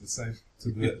 returning to the same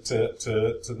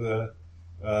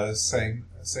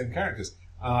characters.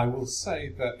 And I will say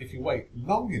that if you wait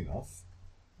long enough,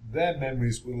 their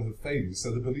memories will have faded, so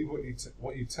they believe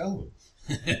what you tell them.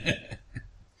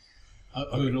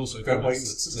 Owen also don't wait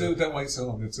so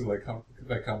long until they can't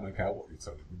make out what you're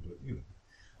telling them. But you know.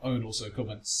 Owen also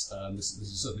comments, this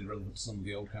is certainly relevant to some of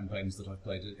the old campaigns that I've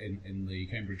played in the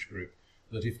Cambridge group,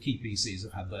 that if key PCs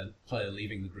have had their player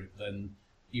leaving the group, then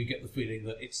you get the feeling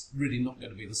that it's really not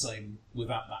going to be the same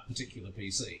without that particular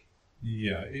PC.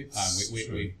 Yeah, it's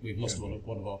true. We've lost Yeah.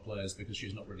 one of our players because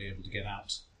she's not really able to get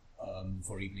out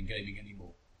for evening gaming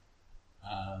anymore.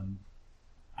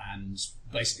 And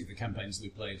basically, the campaigns we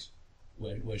played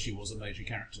where she was a major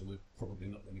character, we're probably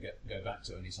not going to go back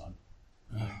to anytime.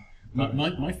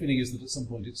 My feeling is that at some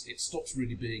point it stops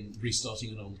really being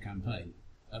restarting an old campaign,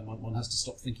 and one has to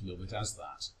stop thinking of it as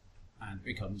that, and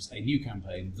becomes a new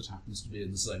campaign that happens to be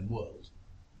in the same world.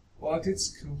 Well, I did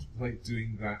contemplate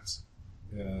doing that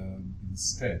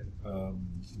instead.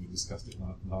 We discussed it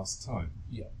last time.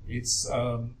 Yeah. It's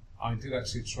I did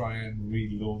actually try and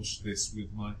relaunch this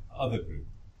with my other group.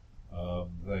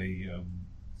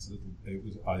 It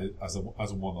was as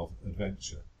a one-off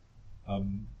adventure.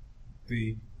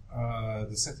 The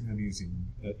setting I'm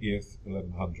using at EF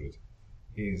 1100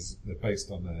 is based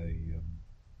on a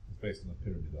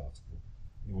pyramid article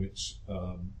in which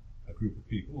a group of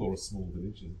people, or a small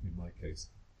village in my case,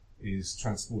 is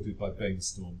transported by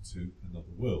Bainstorm to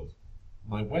another world.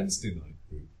 My Wednesday night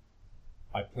group,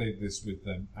 I played this with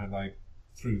them and I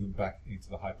threw them back into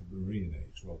the Hyperborean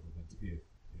age rather than to EF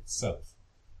itself.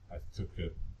 I took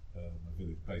a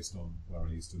village based on where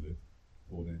I used to live,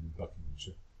 born in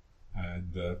Buckinghamshire,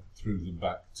 and threw them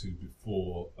back to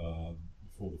before the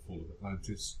fall of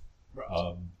Atlantis.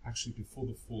 Right. Actually, before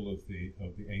the fall of the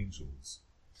Angels,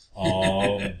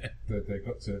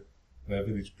 their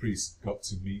village priest got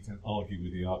to meet and argue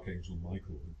with the Archangel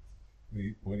Michael.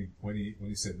 And when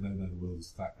he said no, the world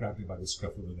is flat, grabbed him by the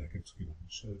scruff of the neck and took him up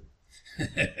and showed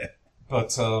him.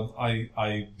 But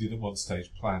I did at one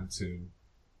stage plan to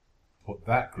put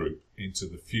that group into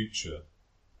the future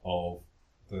of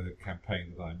the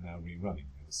campaign that I'm now rerunning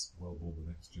as World War the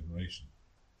Next Generation.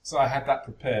 So I had that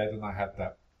prepared and I had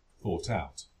that thought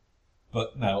out.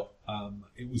 But no,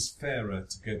 it was fairer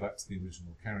to go back to the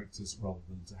original characters rather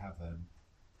than to have them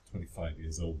 25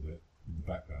 years older in the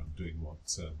background doing what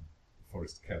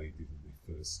Forrest Kelly did in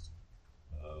the first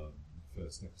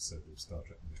episode of Star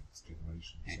Trek The Next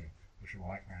Generation. So we should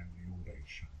like that in the old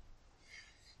age.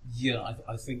 Yeah,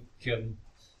 I think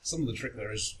some of the trick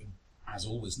there is, as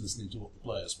always, listening to what the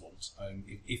players want.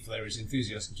 If there is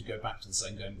enthusiasm to go back to the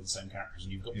same game with the same characters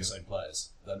and you've got the same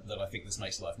players, then I think this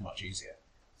makes life much easier.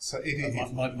 So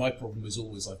my problem is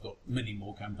always I've got many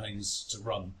more campaigns to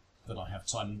run than I have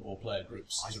time or player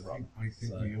groups to run. I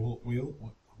think we all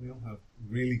have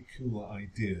really cool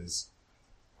ideas.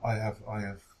 I have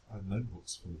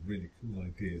notebooks full of really cool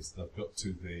ideas that I've got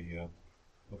to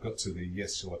the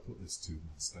yes, shall I put this to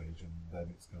one stage, and then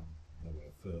it's gone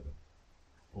nowhere further.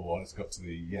 Or it's got to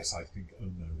the yes, I think, oh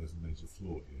no, there's a major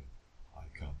flaw here. I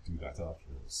can't do that after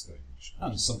all stage.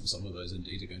 And some of those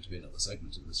indeed are going to be another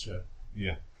segment of this show.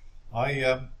 Yeah.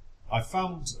 I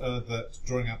found that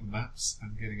drawing out the maps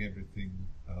and getting everything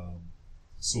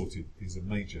sorted is a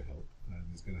major help,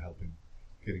 and is going to help in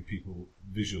getting people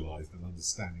visualised and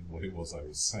understanding what it was I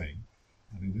was saying,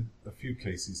 and in a few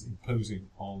cases imposing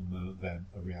on them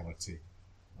a reality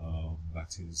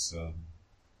that is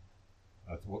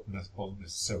not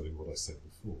necessarily what I said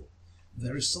before.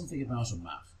 There is something about a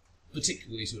map,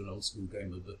 particularly to an old school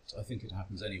gamer, but I think it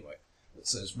happens anyway, that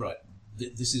says, right,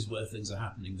 this is where things are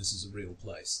happening, this is a real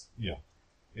place. Yeah.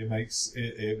 It makes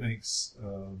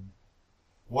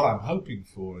what I'm hoping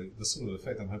for, the sort of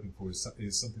effect I'm hoping for is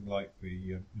something like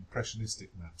the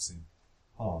impressionistic maps in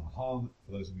Han. Han,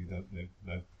 for those of you who don't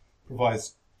know,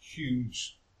 provides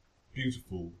huge,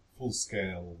 beautiful,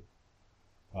 full-scale,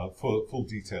 full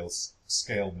detail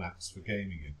scale maps for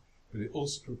gaming in, but it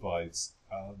also provides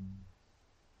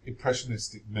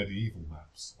impressionistic medieval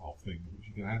maps of things which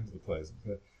you can hand to the players and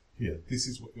say, here, this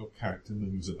is what your character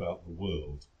knows about the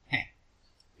world.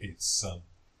 It's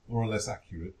more or less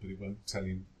accurate, but it won't tell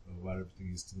you where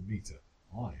everything is to the meter.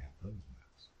 I have those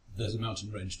maps. There's a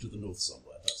mountain range to the north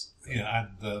somewhere. That's the thing. Yeah,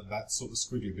 and that sort of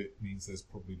squiggly bit means there's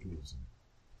probably dwarves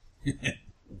in it.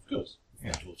 Of course.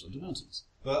 Yeah. Dwarves under mountains.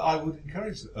 But I would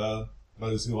encourage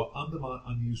those who are under my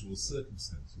unusual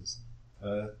circumstances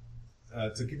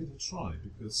to give it a try,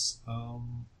 because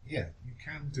you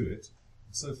can do it.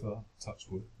 And so far, touch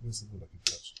wood. Where's the wood I can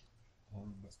touch?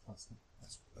 That's plastic.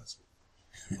 That's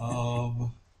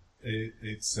wood.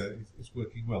 It's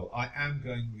working well. I am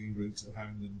going the route of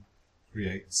having them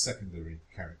create secondary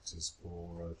characters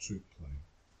for troop play,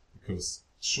 because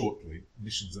shortly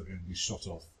missions are going to be shot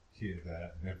off here,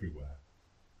 there, and everywhere,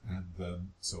 and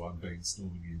so I'm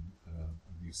brainstorming in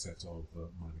a new set of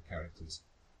minor characters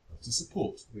to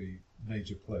support the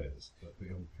major players, but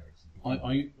the old characters.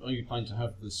 Are you planning to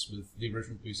have this with the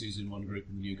original PCs in one group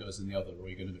and the new guys in the other, or are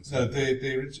you going to mix No,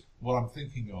 it? what I'm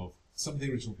thinking of, some of the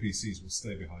original PCs will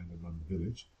stay behind and run the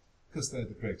village, because they're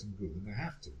the great and good, and they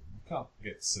have to. You can't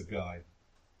get Sir Guy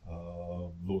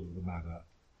Lord of the Manor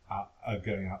are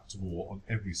going out to war on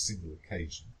every single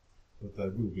occasion, but there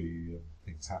will be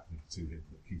things happening to him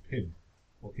that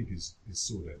keep his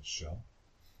sword edge sharp.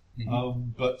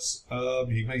 But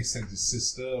he may send his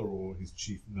sister or his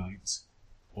chief knight,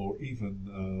 or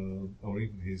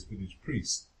even his village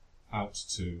priest out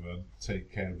to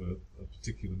take care of a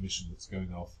particular mission that's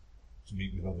going off to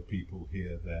meet with other people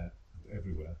here, there, and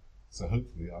everywhere. So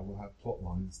hopefully I will have plot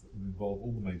lines that will involve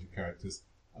all the major characters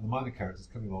and the minor characters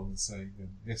coming along and saying,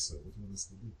 yes sir, what do you want us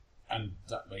to do? And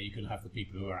that way you can have the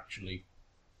people who are actually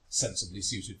sensibly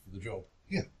suited for the the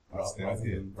Yeah, that's the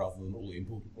idea. rather than all the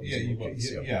important ones. Yeah, in the world.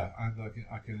 yeah, and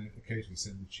I can occasionally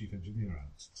send the chief engineer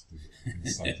out to do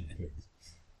exciting things.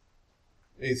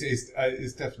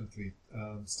 It's definitely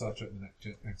Star Trek: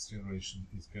 The Next Generation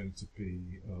is going to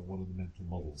be one of the mental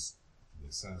models for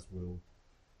this, as will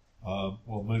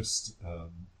most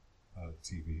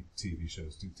TV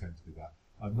shows do tend to be that.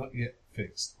 I'm not yet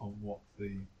fixed on what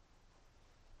the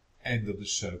end of the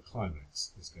show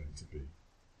climax is going to be,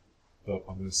 but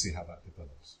I'm going to see how that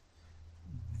develops.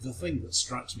 The thing that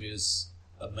strikes me as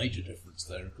a major difference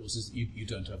there, of course, is that you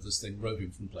don't have this thing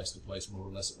roving from place to place more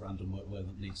or less at random where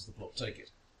that needs the plot take it.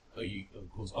 But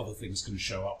of course, other things can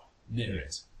show up near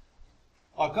it.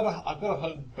 I've got a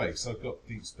home base. I've got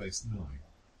Deep Space Nine.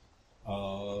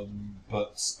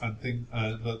 But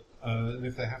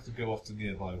if they have to go off to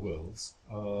nearby worlds,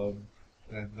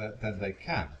 then they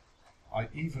can. I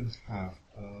even have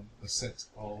a set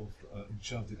of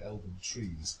enchanted elven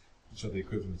trees, which are the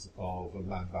equivalent of a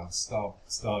land-bound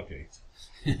Stargate,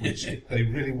 which if they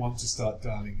really want to start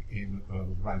dialing in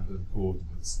random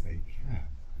coordinates, they can.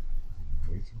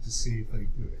 I'm waiting to see if they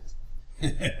do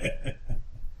it.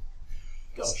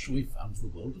 Gosh, we found the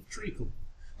world of treacle.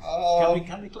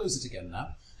 Can we close it again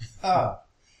now?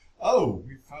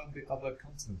 We found the other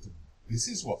continent. This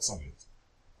is what's on it.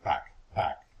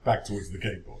 Back towards the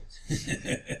Game Boys.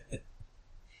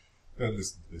 Don't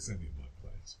listen to this, any of my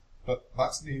players. But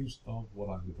that's news of what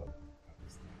I'm developing at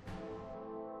this time.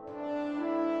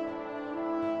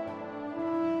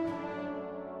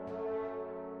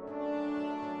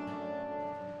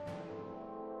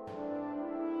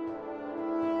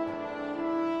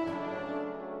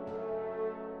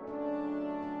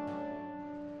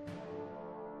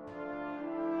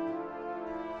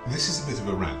 This is a bit of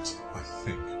a rant, I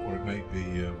think, or it may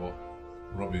be what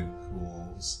Robin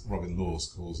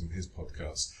Laws calls in his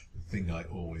podcast, the thing I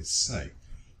always say.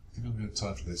 I think I'm going to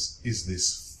title this, Is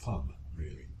This Fun,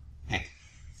 Really?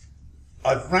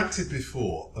 I've ranted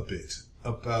before a bit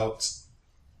about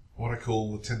what I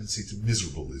call the tendency to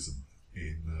miserableism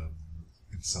in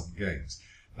some games.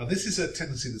 Now, this is a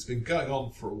tendency that's been going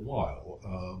on for a while.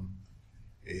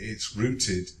 It's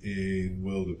rooted in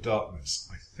World of Darkness,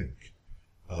 I think.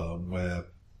 Where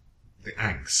the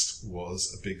angst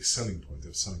was a big selling point,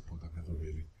 a selling point I never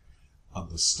really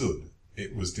understood.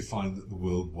 It was defined that the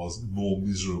world was more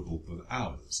miserable than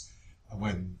ours. And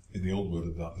when, in the old World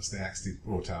of Darkness, they accidentally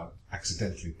brought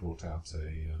out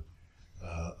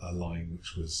a line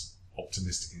which was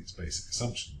optimistic in its basic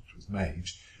assumption, which was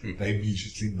mage, they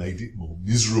immediately made it more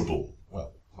miserable.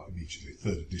 Well, not immediately,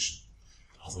 3rd edition.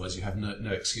 Otherwise, you have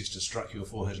no excuse to strike your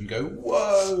forehead and go,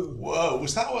 whoa!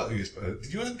 Was that what you spoke?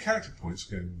 Did you earn character points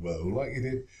for going whoa, like you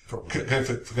did Probably.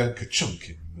 for going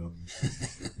ka-chunk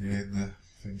in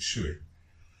Feng Shui?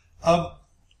 And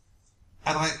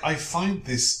I find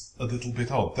this a little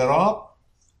bit odd. There are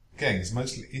games,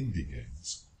 mostly indie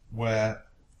games, where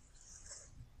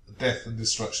death and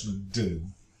destruction and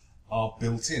doom are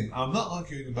built in. I'm not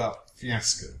arguing about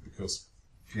Fiasco, because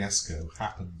Fiasco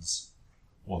happens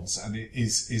once, and it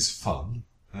is fun,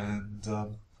 and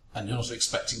you're not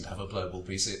expecting to have a global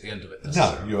PC at the end of it.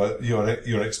 No,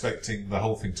 you're expecting the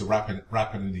whole thing to wrap in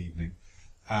an evening,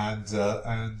 and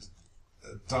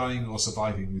dying or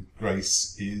surviving with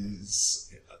grace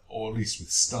is, or at least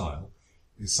with style,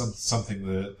 is something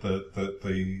that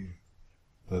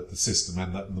the system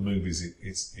and the movies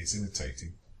it's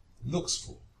imitating looks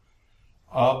for.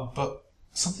 But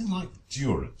something like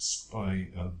Durance by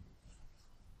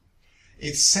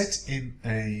it's set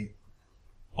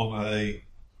on a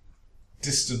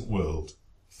distant world,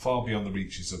 far beyond the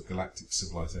reaches of galactic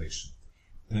civilization,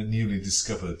 in a newly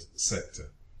discovered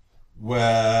sector,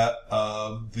 where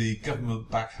the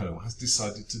government back home has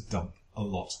decided to dump a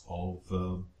lot of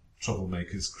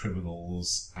troublemakers,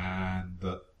 criminals, and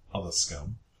other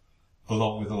scum,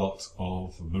 along with a lot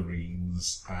of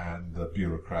marines and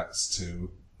bureaucrats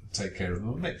to take care of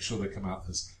them and make sure they come out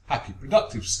as happy,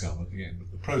 productive scum at the end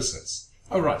of the process.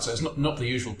 Oh, right, so it's not the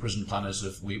usual prison planners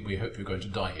of we hope you're going to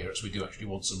die here, it's we do actually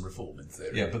want some reform in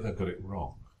theory. Yeah, but they've got it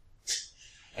wrong.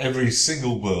 every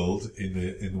single world in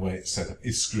the way it's set up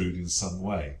is screwed in some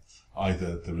way.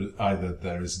 Either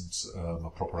there isn't a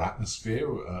proper atmosphere,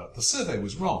 the survey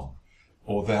was wrong,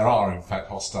 or there are in fact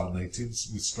hostile natives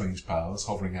with strange powers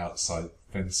hovering outside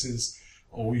fences,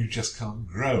 or you just can't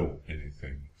grow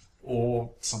anything,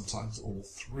 or sometimes all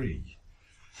three.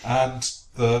 And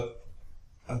the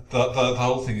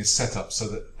whole thing is set up so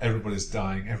that everybody's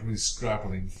dying, everybody's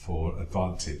scrabbling for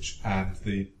advantage, and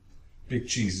the big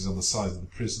cheeses on the side of the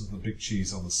prison, the big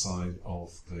cheese on the side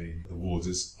of the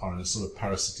warders are in a sort of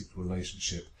parasitic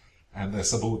relationship, and their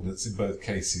subordinates in both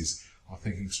cases are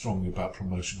thinking strongly about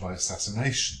promotion by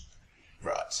assassination.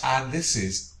 Right. And this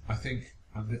is, I think,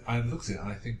 and I looked at it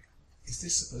and I think, is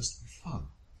this supposed to be fun?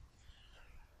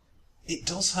 It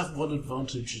does have one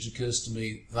advantage, it occurs to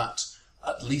me, that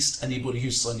at least anybody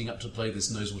who's signing up to play this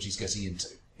knows what he's getting into.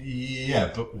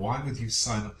 Yeah, but why would you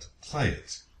sign up to play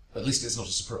it? At least it's not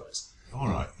a surprise. All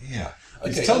right, yeah.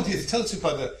 Okay. It tells you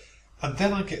by the, and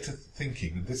then I get to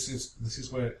thinking, and this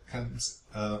is where it comes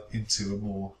into a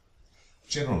more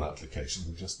general application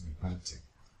than just me panting,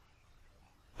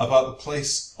 about the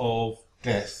place of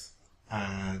death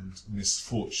and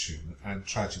misfortune and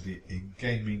tragedy in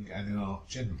gaming and in art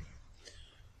generally.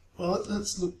 Well,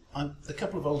 let's look. A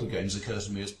couple of older games occur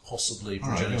to me as possibly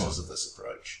progenitors of this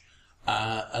approach.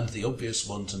 And the obvious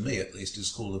one, to me at least,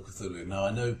 is Call of Cthulhu. Now,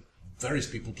 I know various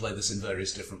people play this in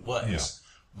various different ways,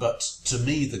 but to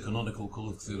me, the canonical Call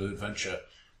of Cthulhu adventure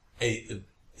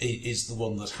is the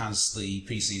one that has the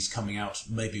PCs coming out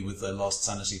maybe with their last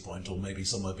sanity point or maybe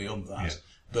somewhere beyond that. Yeah.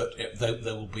 But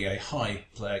there will be a high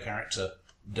player character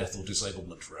death or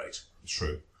disablement rate.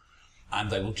 True.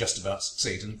 And they will just about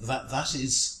succeed. And that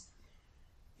is...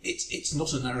 It's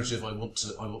not a narrative I want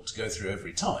to go through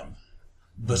every time,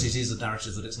 but it is a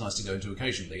narrative that it's nice to go into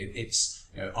occasionally. It's,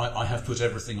 you know, I have put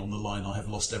everything on the line, I have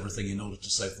lost everything in order to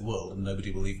save the world, and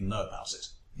nobody will even know about it.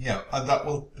 Yeah, and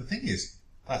the thing is,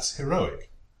 that's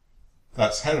heroic.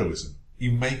 That's heroism.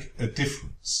 You make a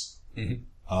difference, and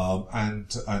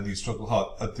you struggle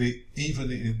hard.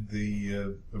 Even in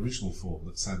the original form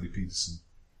that Sandy Peterson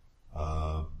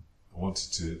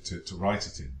wanted to write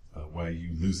it in, where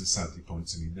you lose the sanity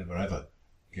points and you never ever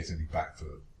get any back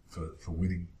for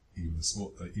winning even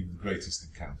the greatest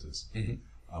encounters,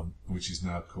 which is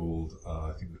now called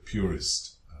I think the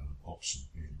purist option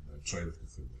in Trail of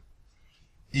Cthulhu.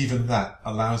 Even that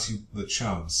allows you the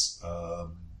chance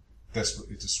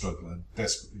desperately to struggle and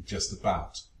desperately just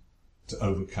about to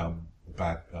overcome the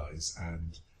bad guys,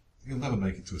 and you'll never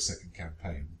make it to a second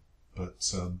campaign, but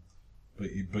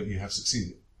you have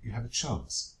succeeded. You have a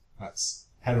chance. That's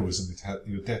heroism.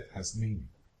 Your death has meaning.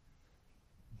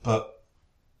 But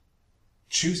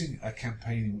choosing a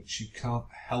campaign in which you can't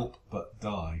help but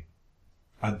die,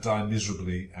 and die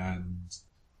miserably and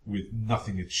with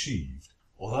nothing achieved.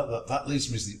 Well, that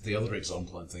leads me to the other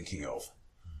example I'm thinking of,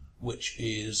 which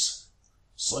is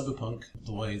Cyberpunk,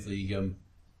 the way the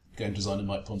game designer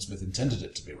Mike Pondsmith intended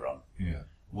it to be run. Yeah.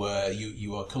 Where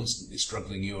you are constantly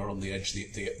struggling, you are on the edge.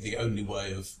 The only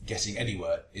way of getting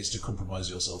anywhere is to compromise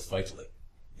yourself fatally.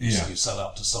 Yeah. So you sell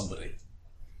out to somebody.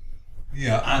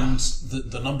 Yeah. And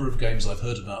the number of games I've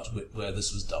heard about where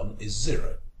this was done is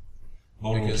zero.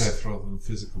 Moral death rather than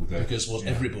physical death. Because what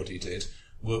everybody did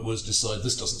was decide,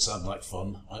 this doesn't sound like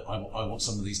fun, I want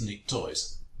some of these neat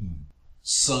toys.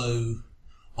 So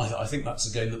I think that's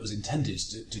a game that was intended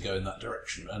to go in that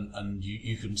direction, and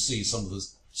you can see some of the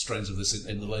strains of this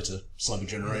in the later Cyber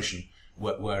generation,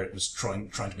 where it was trying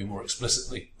to be more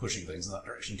explicitly pushing things in that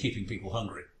direction, keeping people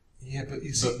hungry. Yeah, but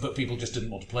you see, but people just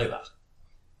didn't want to play that.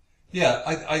 Yeah,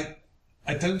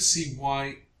 I don't see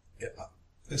why.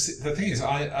 The thing is,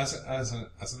 I as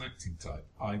an acting type,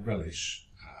 I relish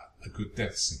a good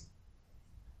death scene.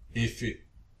 If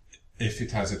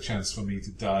it has a chance for me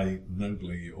to die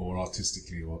nobly or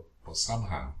artistically or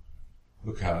somehow.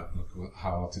 Look how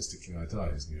artistically I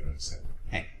die, as Nero said.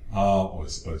 Or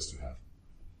is supposed to have.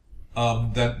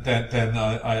 Then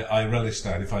I relish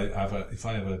that. If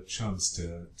I have a chance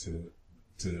to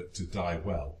die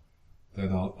well,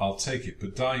 then I'll take it.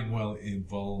 But dying well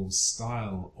involves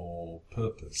style or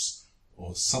purpose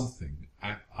or something.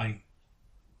 I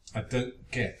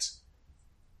don't get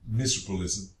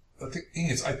miserableism. The thing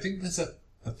is, I think there's a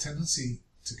tendency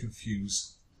to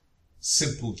confuse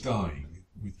simple dying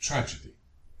with tragedy.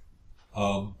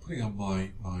 Putting on my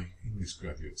English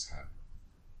graduate's hat,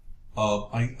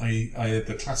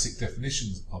 the classic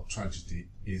definition of tragedy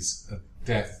is a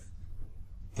death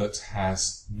that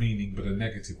has meaning but a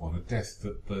negative one, a death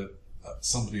that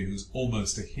somebody who's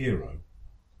almost a hero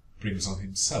brings on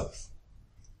himself.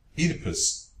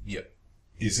 Oedipus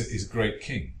is a great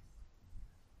king.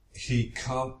 He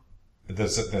can't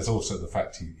there's also the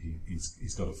fact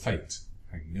he's got a fate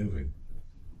hanging over him,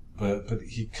 but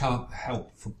he can't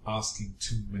help from asking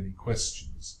too many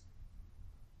questions,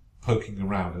 poking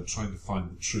around and trying to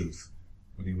find the truth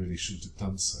when he really shouldn't have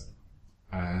done so,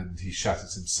 and he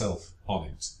shatters himself on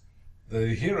it.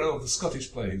 The hero of the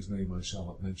Scottish play, whose name I shall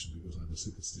not mention because I'm a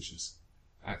superstitious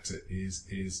actor, is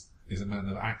a man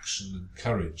of action and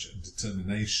courage and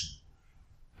determination,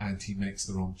 and he makes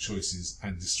the wrong choices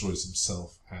and destroys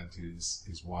himself and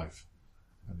his wife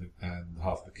and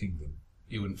half the kingdom.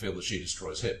 You wouldn't feel that she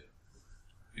destroys him?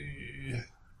 The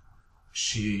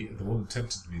woman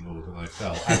tempted me, Lord, and I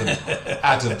fell.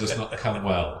 Adam does not come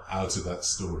well out of that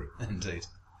story. Indeed.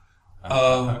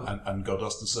 And God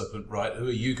asked the serpent, right, who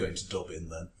are you going to dob in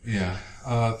then? Yeah.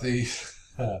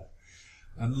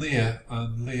 And Lear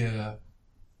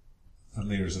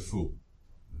is a fool,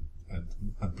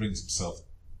 and brings himself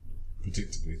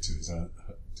predictably to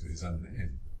his own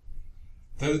end.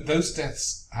 Those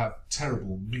deaths have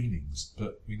terrible meanings,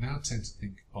 but we now tend to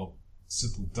think of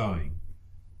simple dying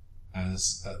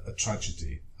as a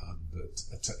tragedy, and that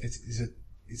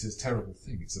it's a terrible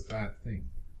thing. It's a bad thing,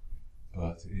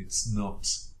 but it's not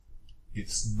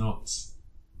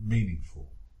meaningful.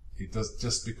 It does,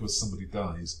 just because somebody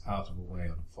dies out of the way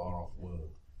on a far off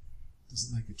world,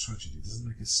 doesn't make a tragedy. Doesn't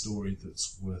make a story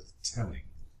that's worth telling.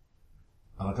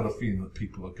 And I've got a feeling that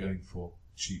people are going for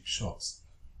cheap shots.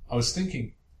 I was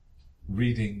thinking,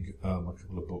 reading a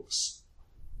couple of books,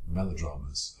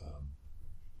 melodramas,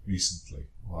 recently.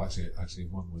 Well, actually,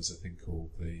 one was I think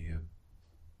called The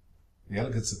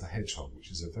Elegance of the Hedgehog,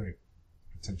 which is a very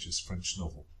pretentious French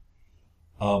novel.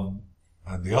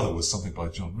 And the other was something by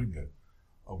John Ringo,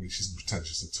 which isn't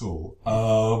pretentious at all.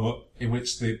 In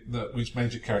which which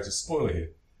major characters, spoiler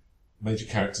here, major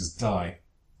characters die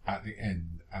at the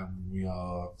end, and we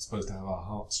are supposed to have our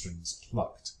heartstrings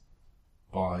plucked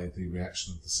by the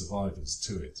reaction of the survivors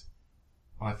to it.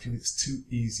 I feel it's too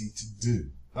easy to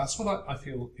do. That's what I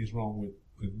feel is wrong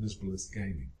with Miserabilist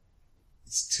gaming.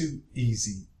 It's too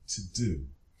easy to do.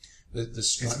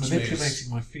 It's manipulating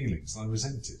my feelings. I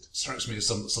resent it. Strikes me as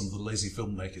some of the lazy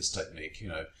filmmakers' technique. You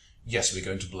know, yes, we're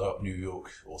going to blow up New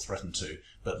York or threaten to,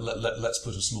 but let's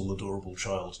put a small, adorable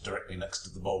child directly next to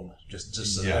the bomb, just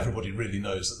so that everybody really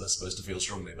knows that they're supposed to feel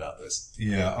strongly about this.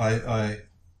 Yeah,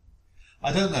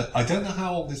 I don't know. I don't know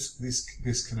how all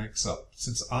this connects up.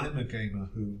 Since I'm a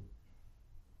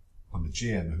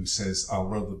GM who says I'll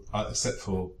roll except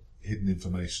for hidden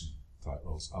information type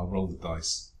rolls, I'll roll the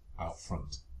dice out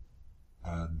front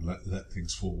and let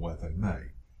things fall where they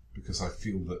may, because I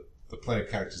feel that the player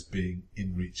characters being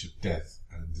in reach of death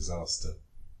and disaster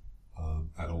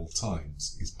at all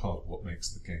times is part of what makes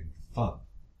the game fun.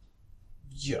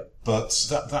 Yeah, but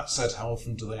that said, how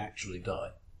often do they actually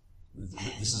die?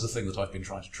 This is a thing that I've been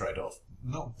trying to trade off.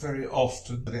 Not very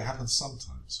often, but it happens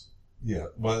sometimes. Yeah,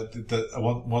 well,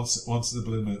 once the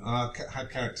blue moon, I had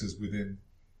characters within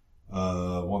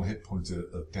 1 hit point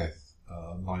of death,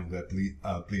 lying there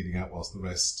bleeding out, whilst the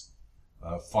rest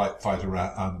fight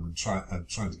around them and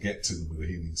trying to get to them with a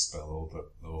healing spell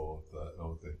or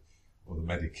the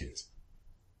medikit,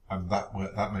 and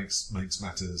that makes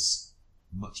matters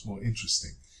much more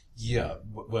interesting. Yeah,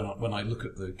 when I look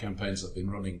at the campaigns I've been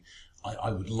running,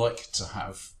 I would like to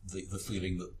have the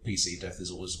feeling that PC death is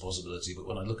always a possibility, but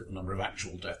when I look at the number of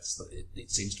actual deaths,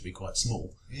 it seems to be quite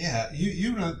small. Yeah,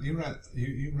 you ran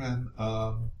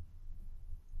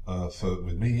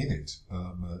with me in it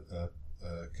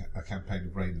a campaign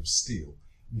of Reign of Steel.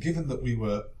 Given that we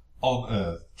were on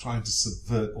Earth trying to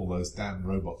subvert all those damn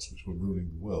robots which were ruling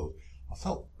the world, I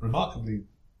felt remarkably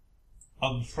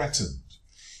unthreatened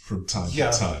from time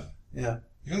to time. Yeah.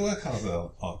 You've got to work hard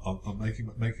on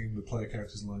making the player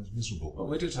characters' lives miserable. Well,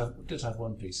 we did have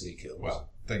one PC killed.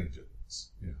 Well, danger.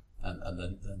 Yeah. And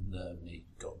then he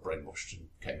got brainwashed and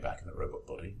came back in a robot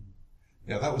body.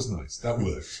 Yeah, that was nice. That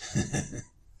worked.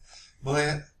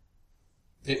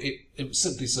 It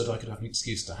simply said I could have an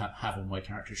excuse to have on my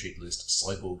character sheet list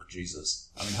Cyborg Jesus.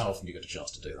 I mean, how often do you get a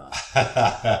chance to do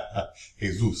that?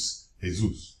 Jesus.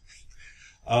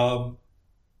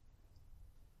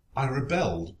 I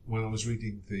rebelled when I was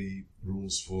reading the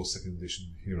rules for 2nd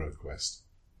edition Hero Quest,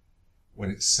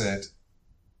 when it said,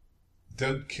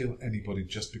 don't kill anybody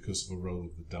just because of a roll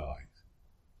of the die.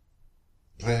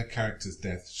 Player characters'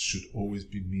 deaths should always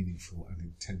be meaningful and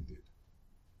intended.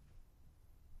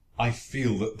 I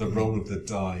feel that the roll of the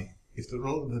die, if the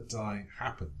roll of the die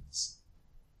happens,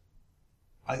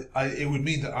 it would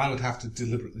mean that I would have to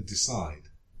deliberately decide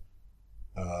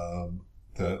and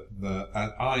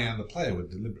I and the player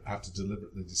would have to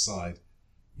deliberately decide,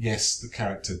 yes, the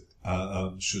character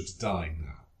should die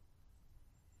now.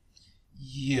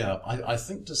 Yeah, I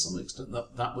think to some extent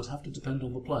that would have to depend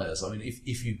on the players. I mean,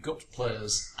 if you've got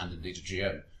players, and indeed a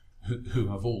GM, who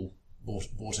have all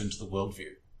bought into the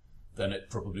worldview, then it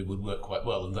probably would work quite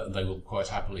well, and they will quite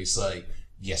happily say,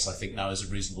 yes, I think now is a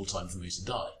reasonable time for me to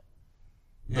die.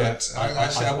 But I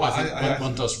think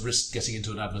one does risk getting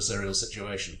into an adversarial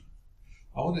situation.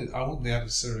 I want the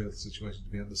adversarial situation to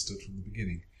be understood from the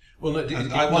beginning. Well, no,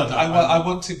 I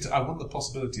want the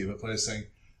possibility of a player saying,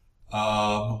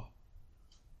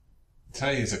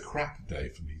 today is a crap day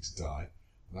for me to die.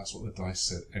 And that's what the dice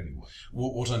said anyway.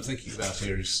 What I'm thinking about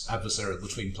here is adversarial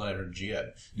between player and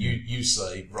GM. You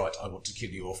say, right, I want to kill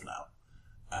you off now.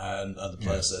 And the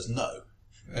player says no.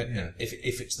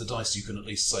 If it's the dice, you can at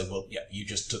least say, well, yeah, you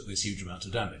just took this huge amount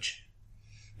of damage.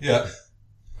 Yeah.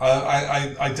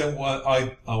 I don't want.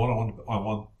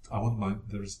 I want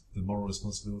there is the moral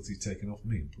responsibility taken off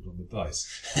me and put on the dice.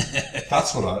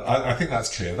 That's what I think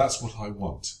that's clear. That's what I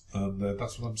want, and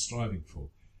that's what I'm striving for.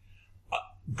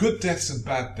 Good deaths and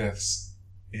bad deaths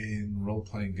in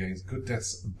role-playing games. Good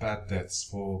deaths and bad deaths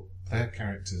for player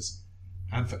characters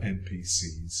and for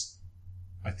NPCs.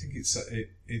 I think it's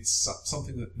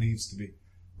something that needs to be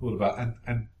thought about,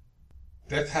 and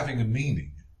death having a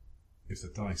meaning, if the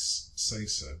dice say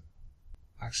so.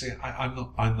 Actually,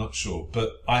 I'm not sure,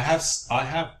 but I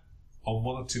have on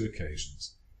one or two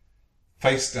occasions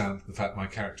faced down to the fact my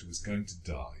character was going to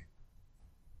die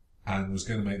and was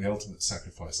going to make the ultimate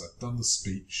sacrifice. I'd done the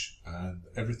speech and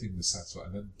everything was satisfied,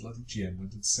 and then bloody GM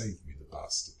went and saved me, the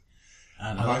bastard.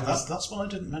 And that's what I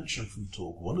didn't mention from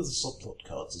talk. One of the subplot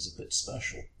cards is a bit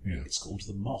special. Yeah. It's called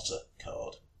the Martyr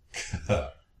card.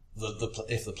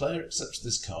 If the player accepts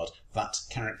this card, that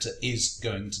character is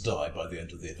going to die by the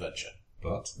end of the adventure.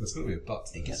 But there's got to be a but.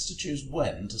 He gets to choose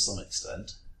when, to some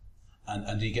extent,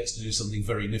 and he gets to do something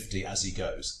very nifty as he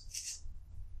goes.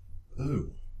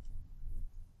 Ooh.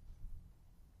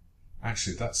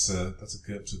 Actually, that's a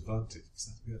GURPS advantage. Is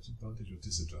that a GURPS advantage or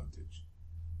disadvantage?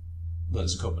 Well,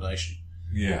 it's a combination.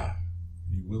 Yeah.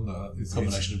 You will know. It's a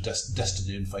combination of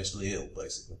destiny and fatally ill,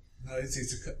 basically. No, it's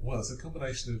a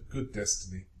combination of good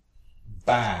destiny,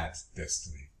 bad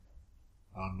destiny.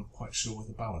 I'm not quite sure where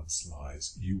the balance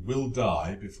lies. You will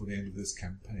die before the end of this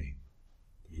campaign,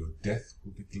 but your death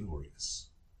will be glorious.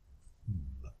 I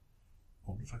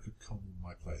wonder if I could con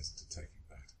my players into taking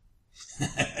that.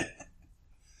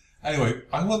 Anyway,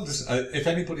 I want this. If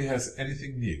anybody has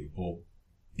anything new or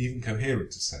even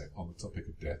coherent to say on the topic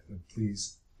of death, then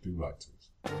please do write to us.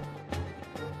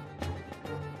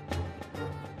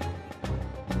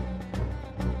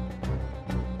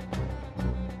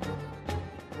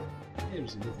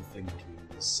 Here's another thing to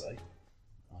always say.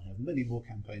 I have many more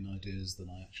campaign ideas than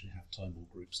I actually have time or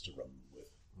groups to run them with.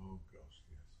 Oh gosh,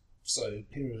 yes. So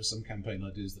here are some campaign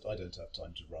ideas that I don't have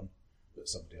time to run, but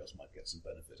somebody else might get some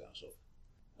benefit out of.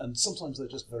 And sometimes they're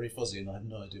just very fuzzy and I have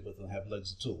no idea whether they have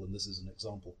legs at all, and this is an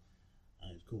example.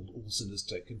 It's called All Sinners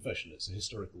Take Confession. It's a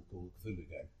historical Call of Cthulhu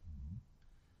game. Mm-hmm.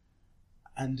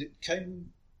 And it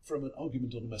came from an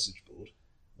argument on a message board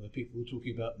where people were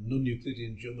talking about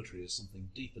non-Euclidean geometry as something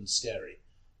deep and scary.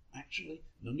 Actually,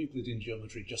 non-Euclidean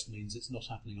geometry just means it's not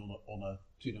happening on a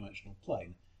two-dimensional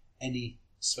plane. Any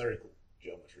spherical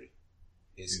geometry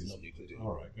is non-Euclidean.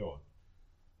 All right, go on.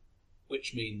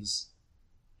 Which means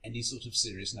any sort of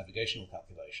serious navigational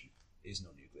calculation is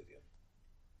non-Euclidean.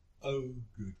 Oh,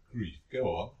 good grief.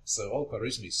 Go on. So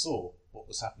Al-Khwarizmi saw what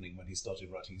was happening when he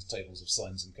started writing his tables of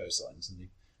sines and cosines, and he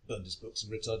burned his books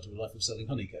and retired to a life of selling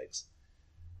honey cakes.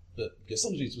 But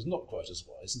Gersonides was not quite as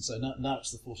wise, and so now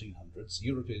it's the 1400s.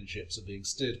 European ships are being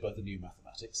steered by the new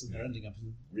mathematics, and they're ending up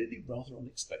in really rather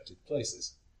unexpected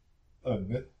places.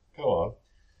 Go on.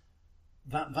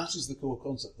 That is the core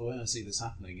concept. The way I see this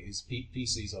happening is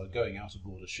PCs are going out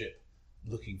aboard a ship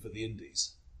looking for the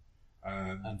Indies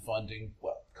and finding,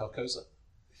 well, Carcosa.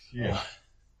 Yeah.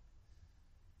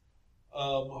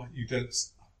 You don't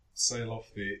sail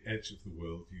off the edge of the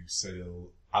world, you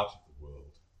sail out of the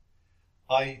world.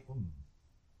 I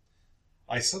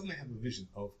suddenly have a vision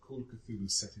of Call of Cthulhu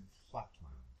set in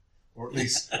flatland, or at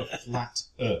least a flat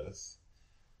Earth,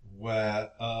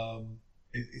 where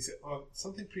it's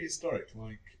something prehistoric,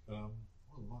 like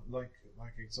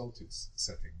Exalted's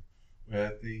setting,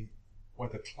 where the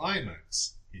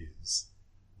climax is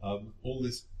all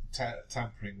this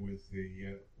tampering with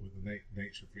the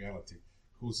nature of reality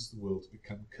causes the world to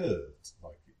become curved,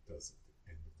 like it does at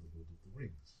the end of the Lord of the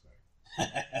Rings. So.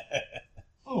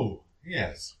 Oh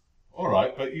yes, all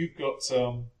right, but you've got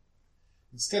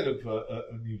instead of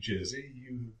a New Jersey,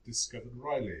 you have discovered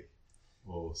Riley,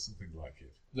 or something like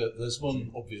it. There's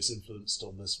one obvious influence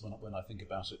on this when I think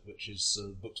about it, which is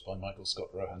books by Michael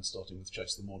Scott Rohan, starting with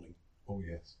Chase the Morning. Oh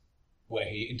yes. where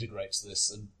he integrates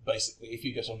this, and basically, if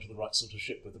you get onto the right sort of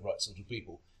ship with the right sort of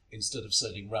people, instead of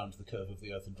sailing round the curve of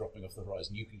the Earth and dropping off the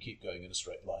horizon, you can keep going in a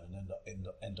straight line and end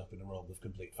up in a realm of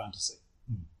complete fantasy.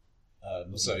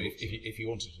 So if you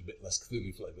wanted a bit less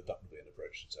Cthulhu flavoured, that would be an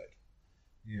approach to take.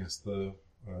 Yes, they're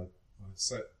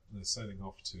sailing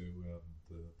off to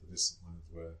the distant lands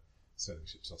where sailing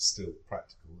ships are still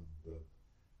practical and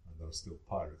there are still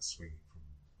pirates swinging from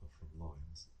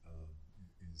lines.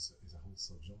 Is a whole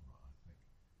subgenre, I think.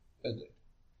 Indeed.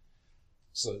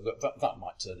 So that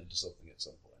might turn into something at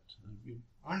some point.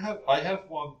 I have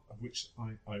one which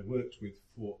I worked with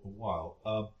for a while.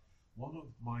 One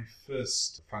of my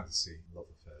first fantasy love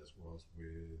affairs was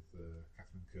with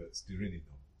Catherine Kurt's Dirini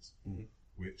novels,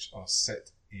 which are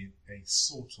set in a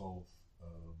sort of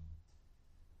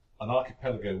an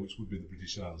archipelago, which would be the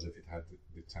British Isles if it had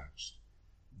detached.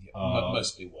 Yeah,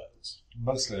 mostly Wales.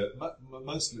 Mostly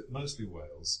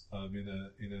Wales. In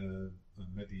a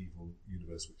medieval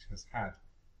universe which has had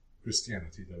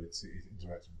Christianity, though it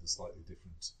interacts with a slightly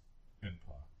different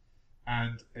empire,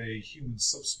 and a human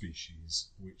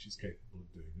subspecies which is capable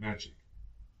of doing magic.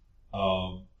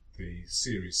 The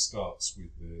series starts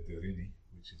with the Dirini,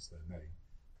 which is their name,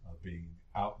 being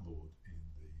outlawed in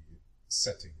the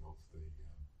setting of the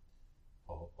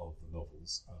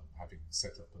novels, having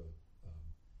set up a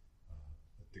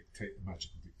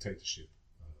magical dictatorship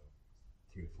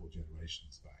 3 or 4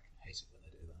 generations back. I hate it when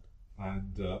they do that.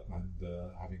 And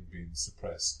having been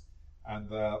suppressed. And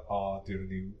there are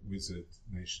Dirini wizard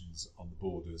nations on the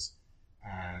borders,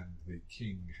 and the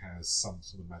king has some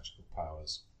sort of magical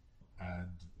powers,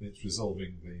 and it's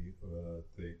resolving the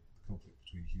conflict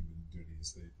between human and Dirini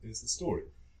is the story.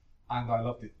 And I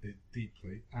loved it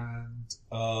deeply, and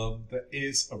there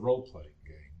is a role-playing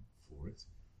game for it,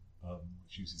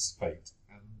 which uses fate,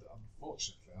 and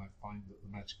unfortunately I find that the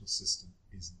magical system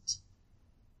isn't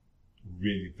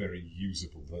really very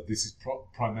usable. This is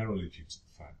primarily due to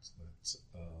the fact that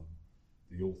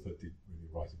the author didn't really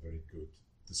write a very good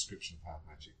description of how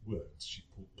magic worked. She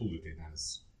pulled it in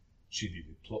as she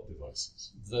needed plot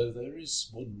devices. Though there is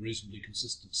one reasonably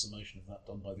consistent summation of that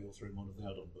done by the author in one of the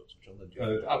add-on books, which I'll lend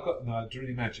you. I've got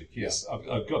Dirini Magic, yes. Yeah.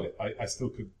 I've got it. I still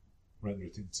could render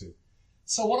it into...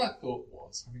 So what I thought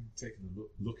was, having taken a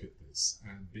look at this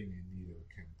and being in need of a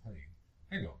campaign,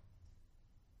 hang on.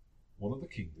 One of the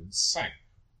kingdoms sank.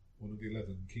 One of the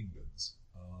 11 kingdoms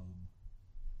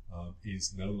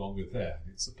is no longer there.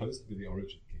 And it's supposed to be the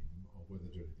origin kingdom of where the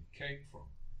Dirini came from.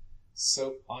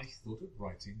 So I thought of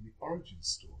writing the origin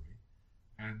story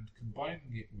and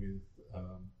combining it with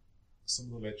some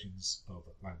of the legends of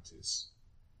Atlantis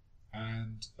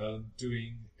and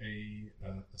doing a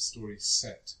story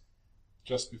set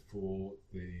just before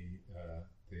the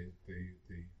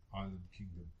island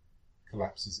kingdom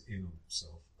collapses in on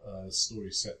itself. A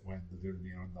story set when the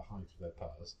Dirini are in the height of their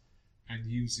powers, and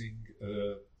using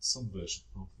some version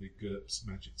of the GURPS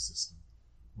magic system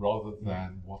rather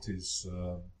than what is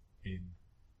in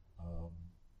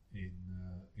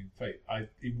Fate.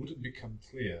 It wouldn't become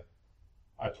clear.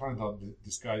 I planned on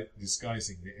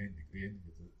disguising the ending. The ending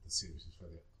of the series is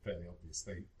fairly obvious.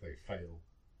 They fail,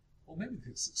 or maybe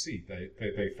they succeed. They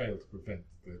fail to prevent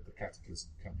the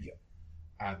cataclysm coming. Yeah.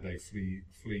 And they flee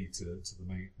to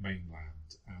the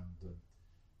mainland,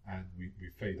 and we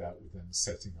fade out with them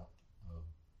setting up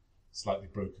slightly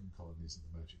broken colonies of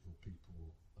the magical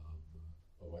people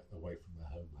away from their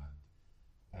homeland,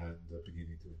 and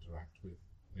beginning to interact with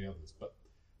the others. But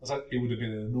it would have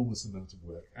been an enormous amount of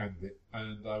work, and it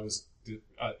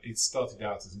started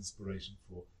out as inspiration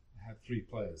for. I had 3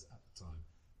 players at the time.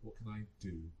 What can I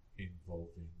do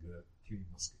involving 3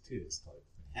 musketeers type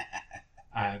thing?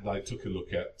 And I took a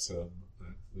look at the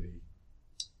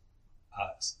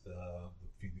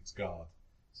Phoenix Guard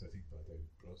setting by David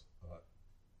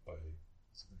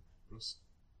Brust,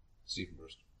 Stephen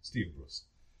Brust,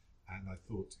 and I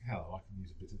thought, hell, I can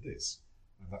use a bit of this,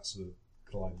 and that sort of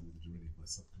collided with the Dirini in my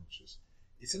subconscious.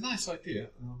 It's a nice idea,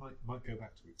 and I might go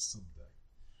back to it someday.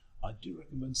 I do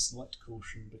recommend slight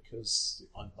caution because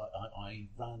I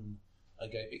ran a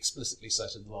game explicitly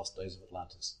set in the last days of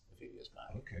Atlantis a few years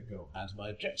back. Okay, go on. And my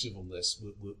objective on this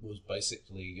was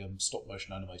basically stop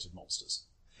motion animated monsters.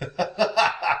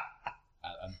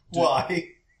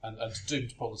 Why? And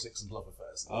doomed politics and love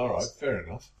affairs. All right, fair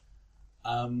enough.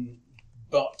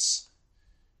 But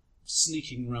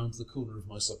sneaking round the corner of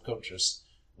my subconscious,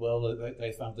 well,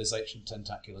 they found this ancient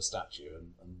tentacular statue,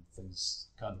 and things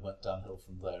kind of went downhill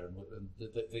from there. And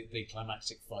the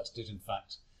climactic fight did, in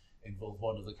fact, involve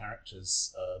one of the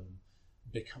characters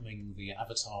becoming the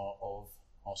avatar of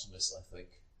Artemis, I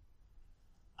think,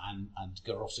 and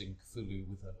garroting Cthulhu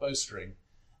with her bowstring.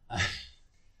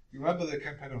 You remember the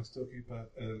campaign I was talking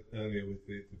about earlier with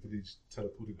the village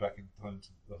teleporting back in time to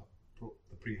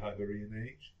the pre-Hyborian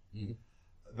age? Mhm.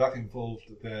 That involved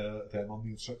them on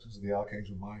the instructions of the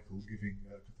Archangel Michael giving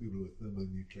Cthulhu a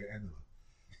thermonuclear enema,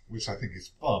 which I think is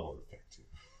far more effective.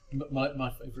 My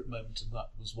favourite moment in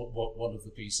that was what one of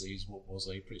the PCs was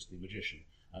a priestly magician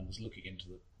and was looking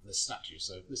into the statue.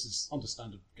 So this is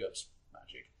understanded GURPS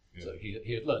magic. Yeah. So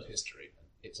he had learned history, and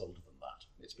it's older than that.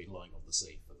 It's been lying on the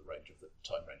sea for the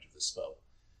time range of this spell.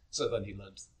 So then he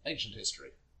learned ancient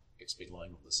history. It's been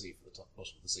lying on the sea for the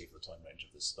bottom of the sea for the time range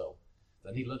of this spell.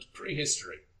 Then he learnt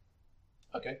prehistory.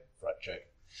 Okay, fright check.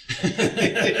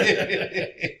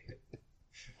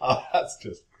 Oh, that's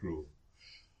just cruel.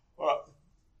 Well,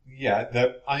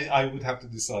 yeah, I would have to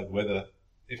decide whether,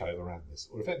 if I ever ran this,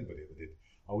 or if anybody ever did,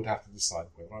 I would have to decide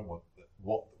whether I want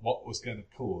what was going to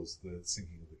cause the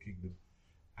sinking of the kingdom,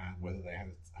 and whether they had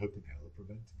a hope in hell of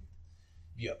preventing it.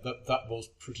 Yeah, that was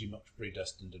pretty much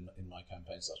predestined in my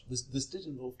campaign. This did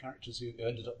involve characters who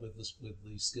ended up with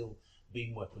the skill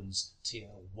beam weapons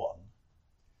TL1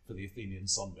 for the Athenian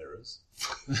sun mirrors.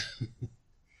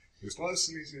 It's not as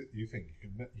silly as you think.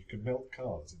 You can melt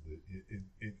cars in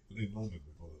London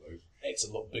with one of those. It's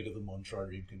a lot bigger than one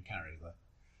trireme can carry, though.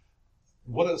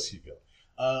 What else you got?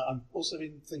 I've also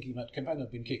been thinking about campaign.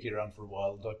 I've been kicking around for a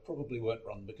while, and I probably won't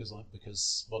run because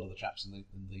one of the chaps in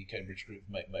the Cambridge group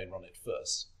may run it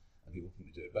first, and he will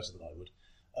probably do it better than I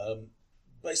would.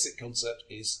 Basic concept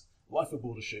is life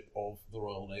aboard a ship of the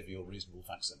Royal Navy or reasonable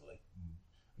facsimile,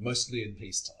 mostly in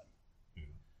peacetime.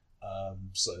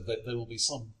 So there will be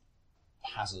some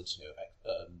hazard,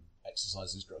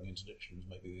 exercises, drug interdictions,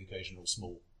 maybe the occasional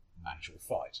small actual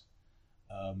fight.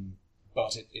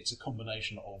 But it's a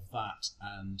combination of that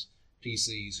and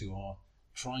PCs who are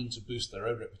trying to boost their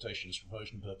own reputations for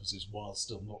promotion purposes while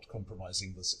still not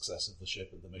compromising the success of the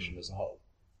ship and the mission as a whole.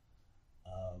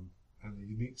 And the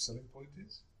unique selling point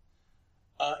is?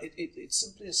 It's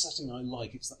simply a setting I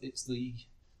like. It's the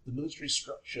military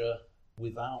structure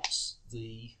without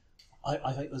the...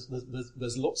 I think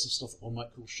there's lots of stuff that one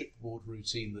might call shipboard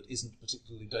routine that isn't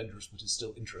particularly dangerous but is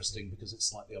still interesting because it's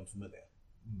slightly unfamiliar.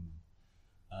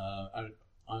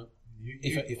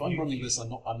 If I'm running this, I'm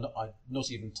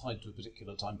not even tied to a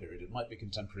particular time period. It might be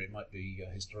contemporary, it might be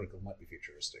historical, it might be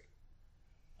futuristic.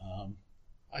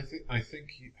 I think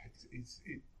it's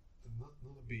not to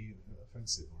be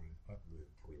offensive, or it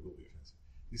probably will be offensive.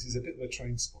 This is a bit of a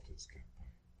Train Spotters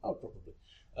campaign. Oh, probably.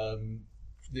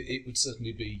 It would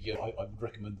certainly be. I would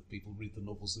recommend that people read the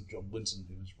novels of John Winton,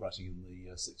 who was writing in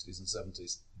the 60s and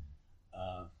 70s.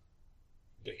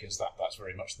 Because that's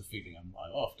very much the feeling I'm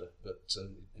after, but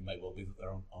it may well be that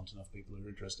there aren't enough people who are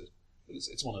interested. But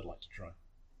it's one I'd like to try.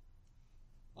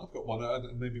 I've got one,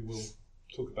 and maybe we'll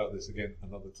talk about this again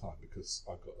another time, because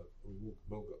we've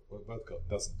both got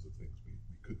dozens of things we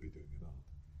could be doing in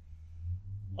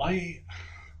art.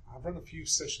 I've run a few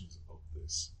sessions of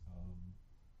this,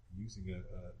 using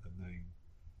a name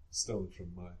stolen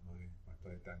from my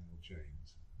player Daniel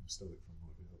James, who stole it from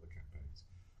one of his other campaigns,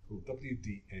 called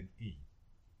WDNE.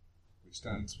 Which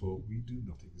stands for We Do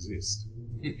Not Exist.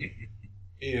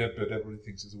 Yeah, but everybody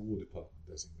thinks it's a War Department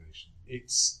designation.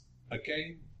 It's a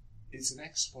game, it's an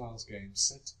X-Files game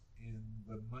set in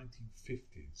the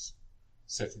 1950s,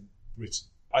 set in Britain.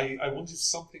 I wanted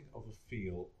something of a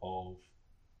feel of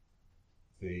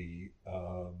the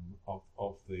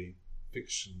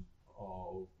fiction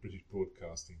of British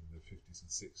broadcasting in the 50s and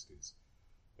 60s,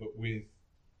 but with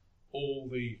all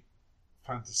the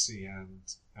fantasy and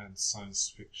science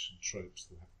fiction tropes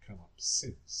that have come up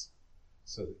since,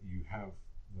 so that you have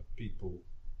the people,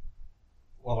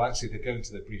 well, actually they go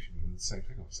into their briefing room and say,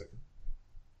 hang on a second,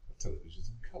 television's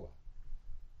in colour.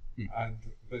 And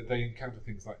they encounter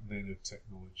things like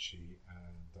nanotechnology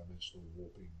and dimensional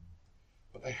warping,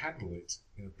 but they handle it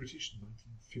in a British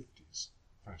 1950s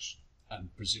fashion.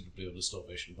 And presumably on a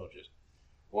starvation budget.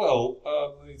 Well,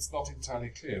 it's not entirely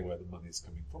clear where the money's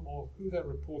coming from, or who they're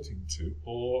reporting to,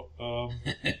 or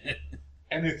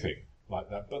anything like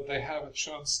that. But they have a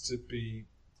chance to be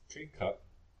clean-cut,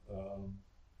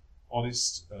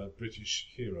 honest British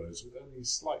heroes with only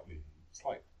slight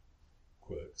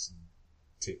quirks and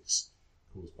ticks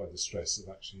caused by the stress of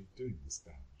actually doing this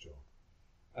damn job.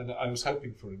 And I was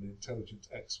hoping for an intelligent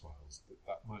X-Files, but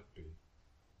that might be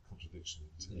contradiction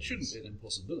in terms. It shouldn't be an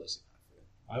impossibility.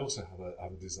 I also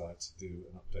have a desire to do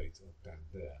an update of Dan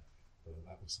Dare, but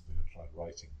that was something I tried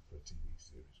writing for a TV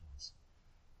series once.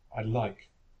 I like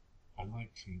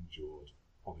clean-jawed,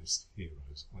 honest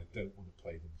heroes, and I don't want to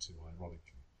play them too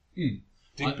ironically.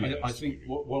 I think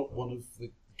one of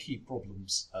the key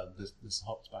problems, this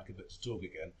harks back a bit to talk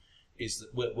again, is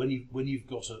that when you've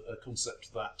got a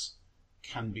concept that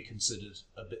can be considered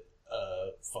a bit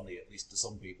funny, at least to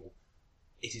some people,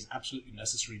 it is absolutely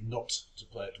necessary not to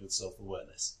play it with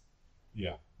self-awareness.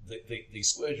 Yeah. The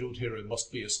square-jawed hero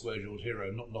must be a square-jawed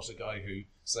hero, not a guy who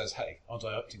says, "Hey, aren't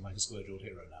I acting like a square-jawed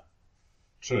hero now?"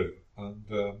 True, and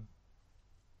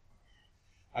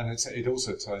it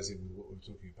also ties in with what we were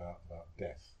talking about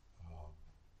death.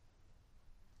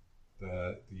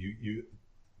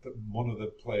 One of the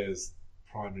players'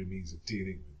 primary means of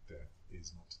dealing with death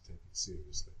is not to take it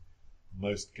seriously.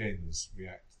 Most gamers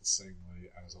react the same way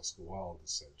as Oscar Wilde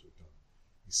is said to have done.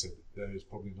 He said that there is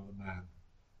probably not a man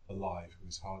alive who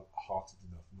is hearted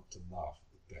enough not to laugh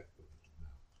at the death of little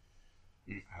man.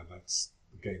 And that's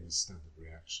the gamer's standard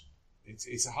reaction.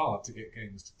 It's hard to get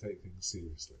gamers to take things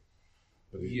seriously,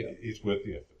 but it's worth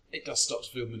the effort. It does start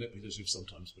to feel manipulative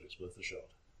sometimes, but it's worth a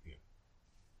shot. Yeah.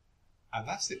 And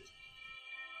that's it.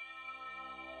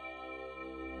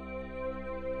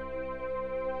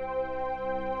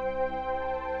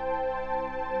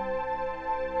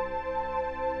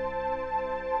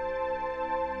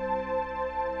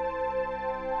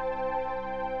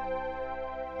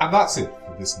 And that's it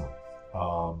for this month.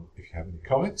 If you have any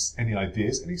comments, any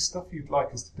ideas, any stuff you'd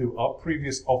like us to do, our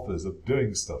previous offers of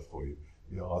doing stuff for you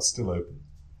are still open.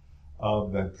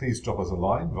 Then please drop us a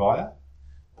line via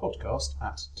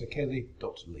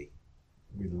podcast@tekeli.ly.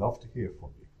 We'd love to hear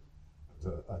from you.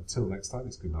 And, until next time,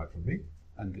 it's good night from me.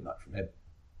 And good night from him.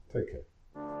 Take care.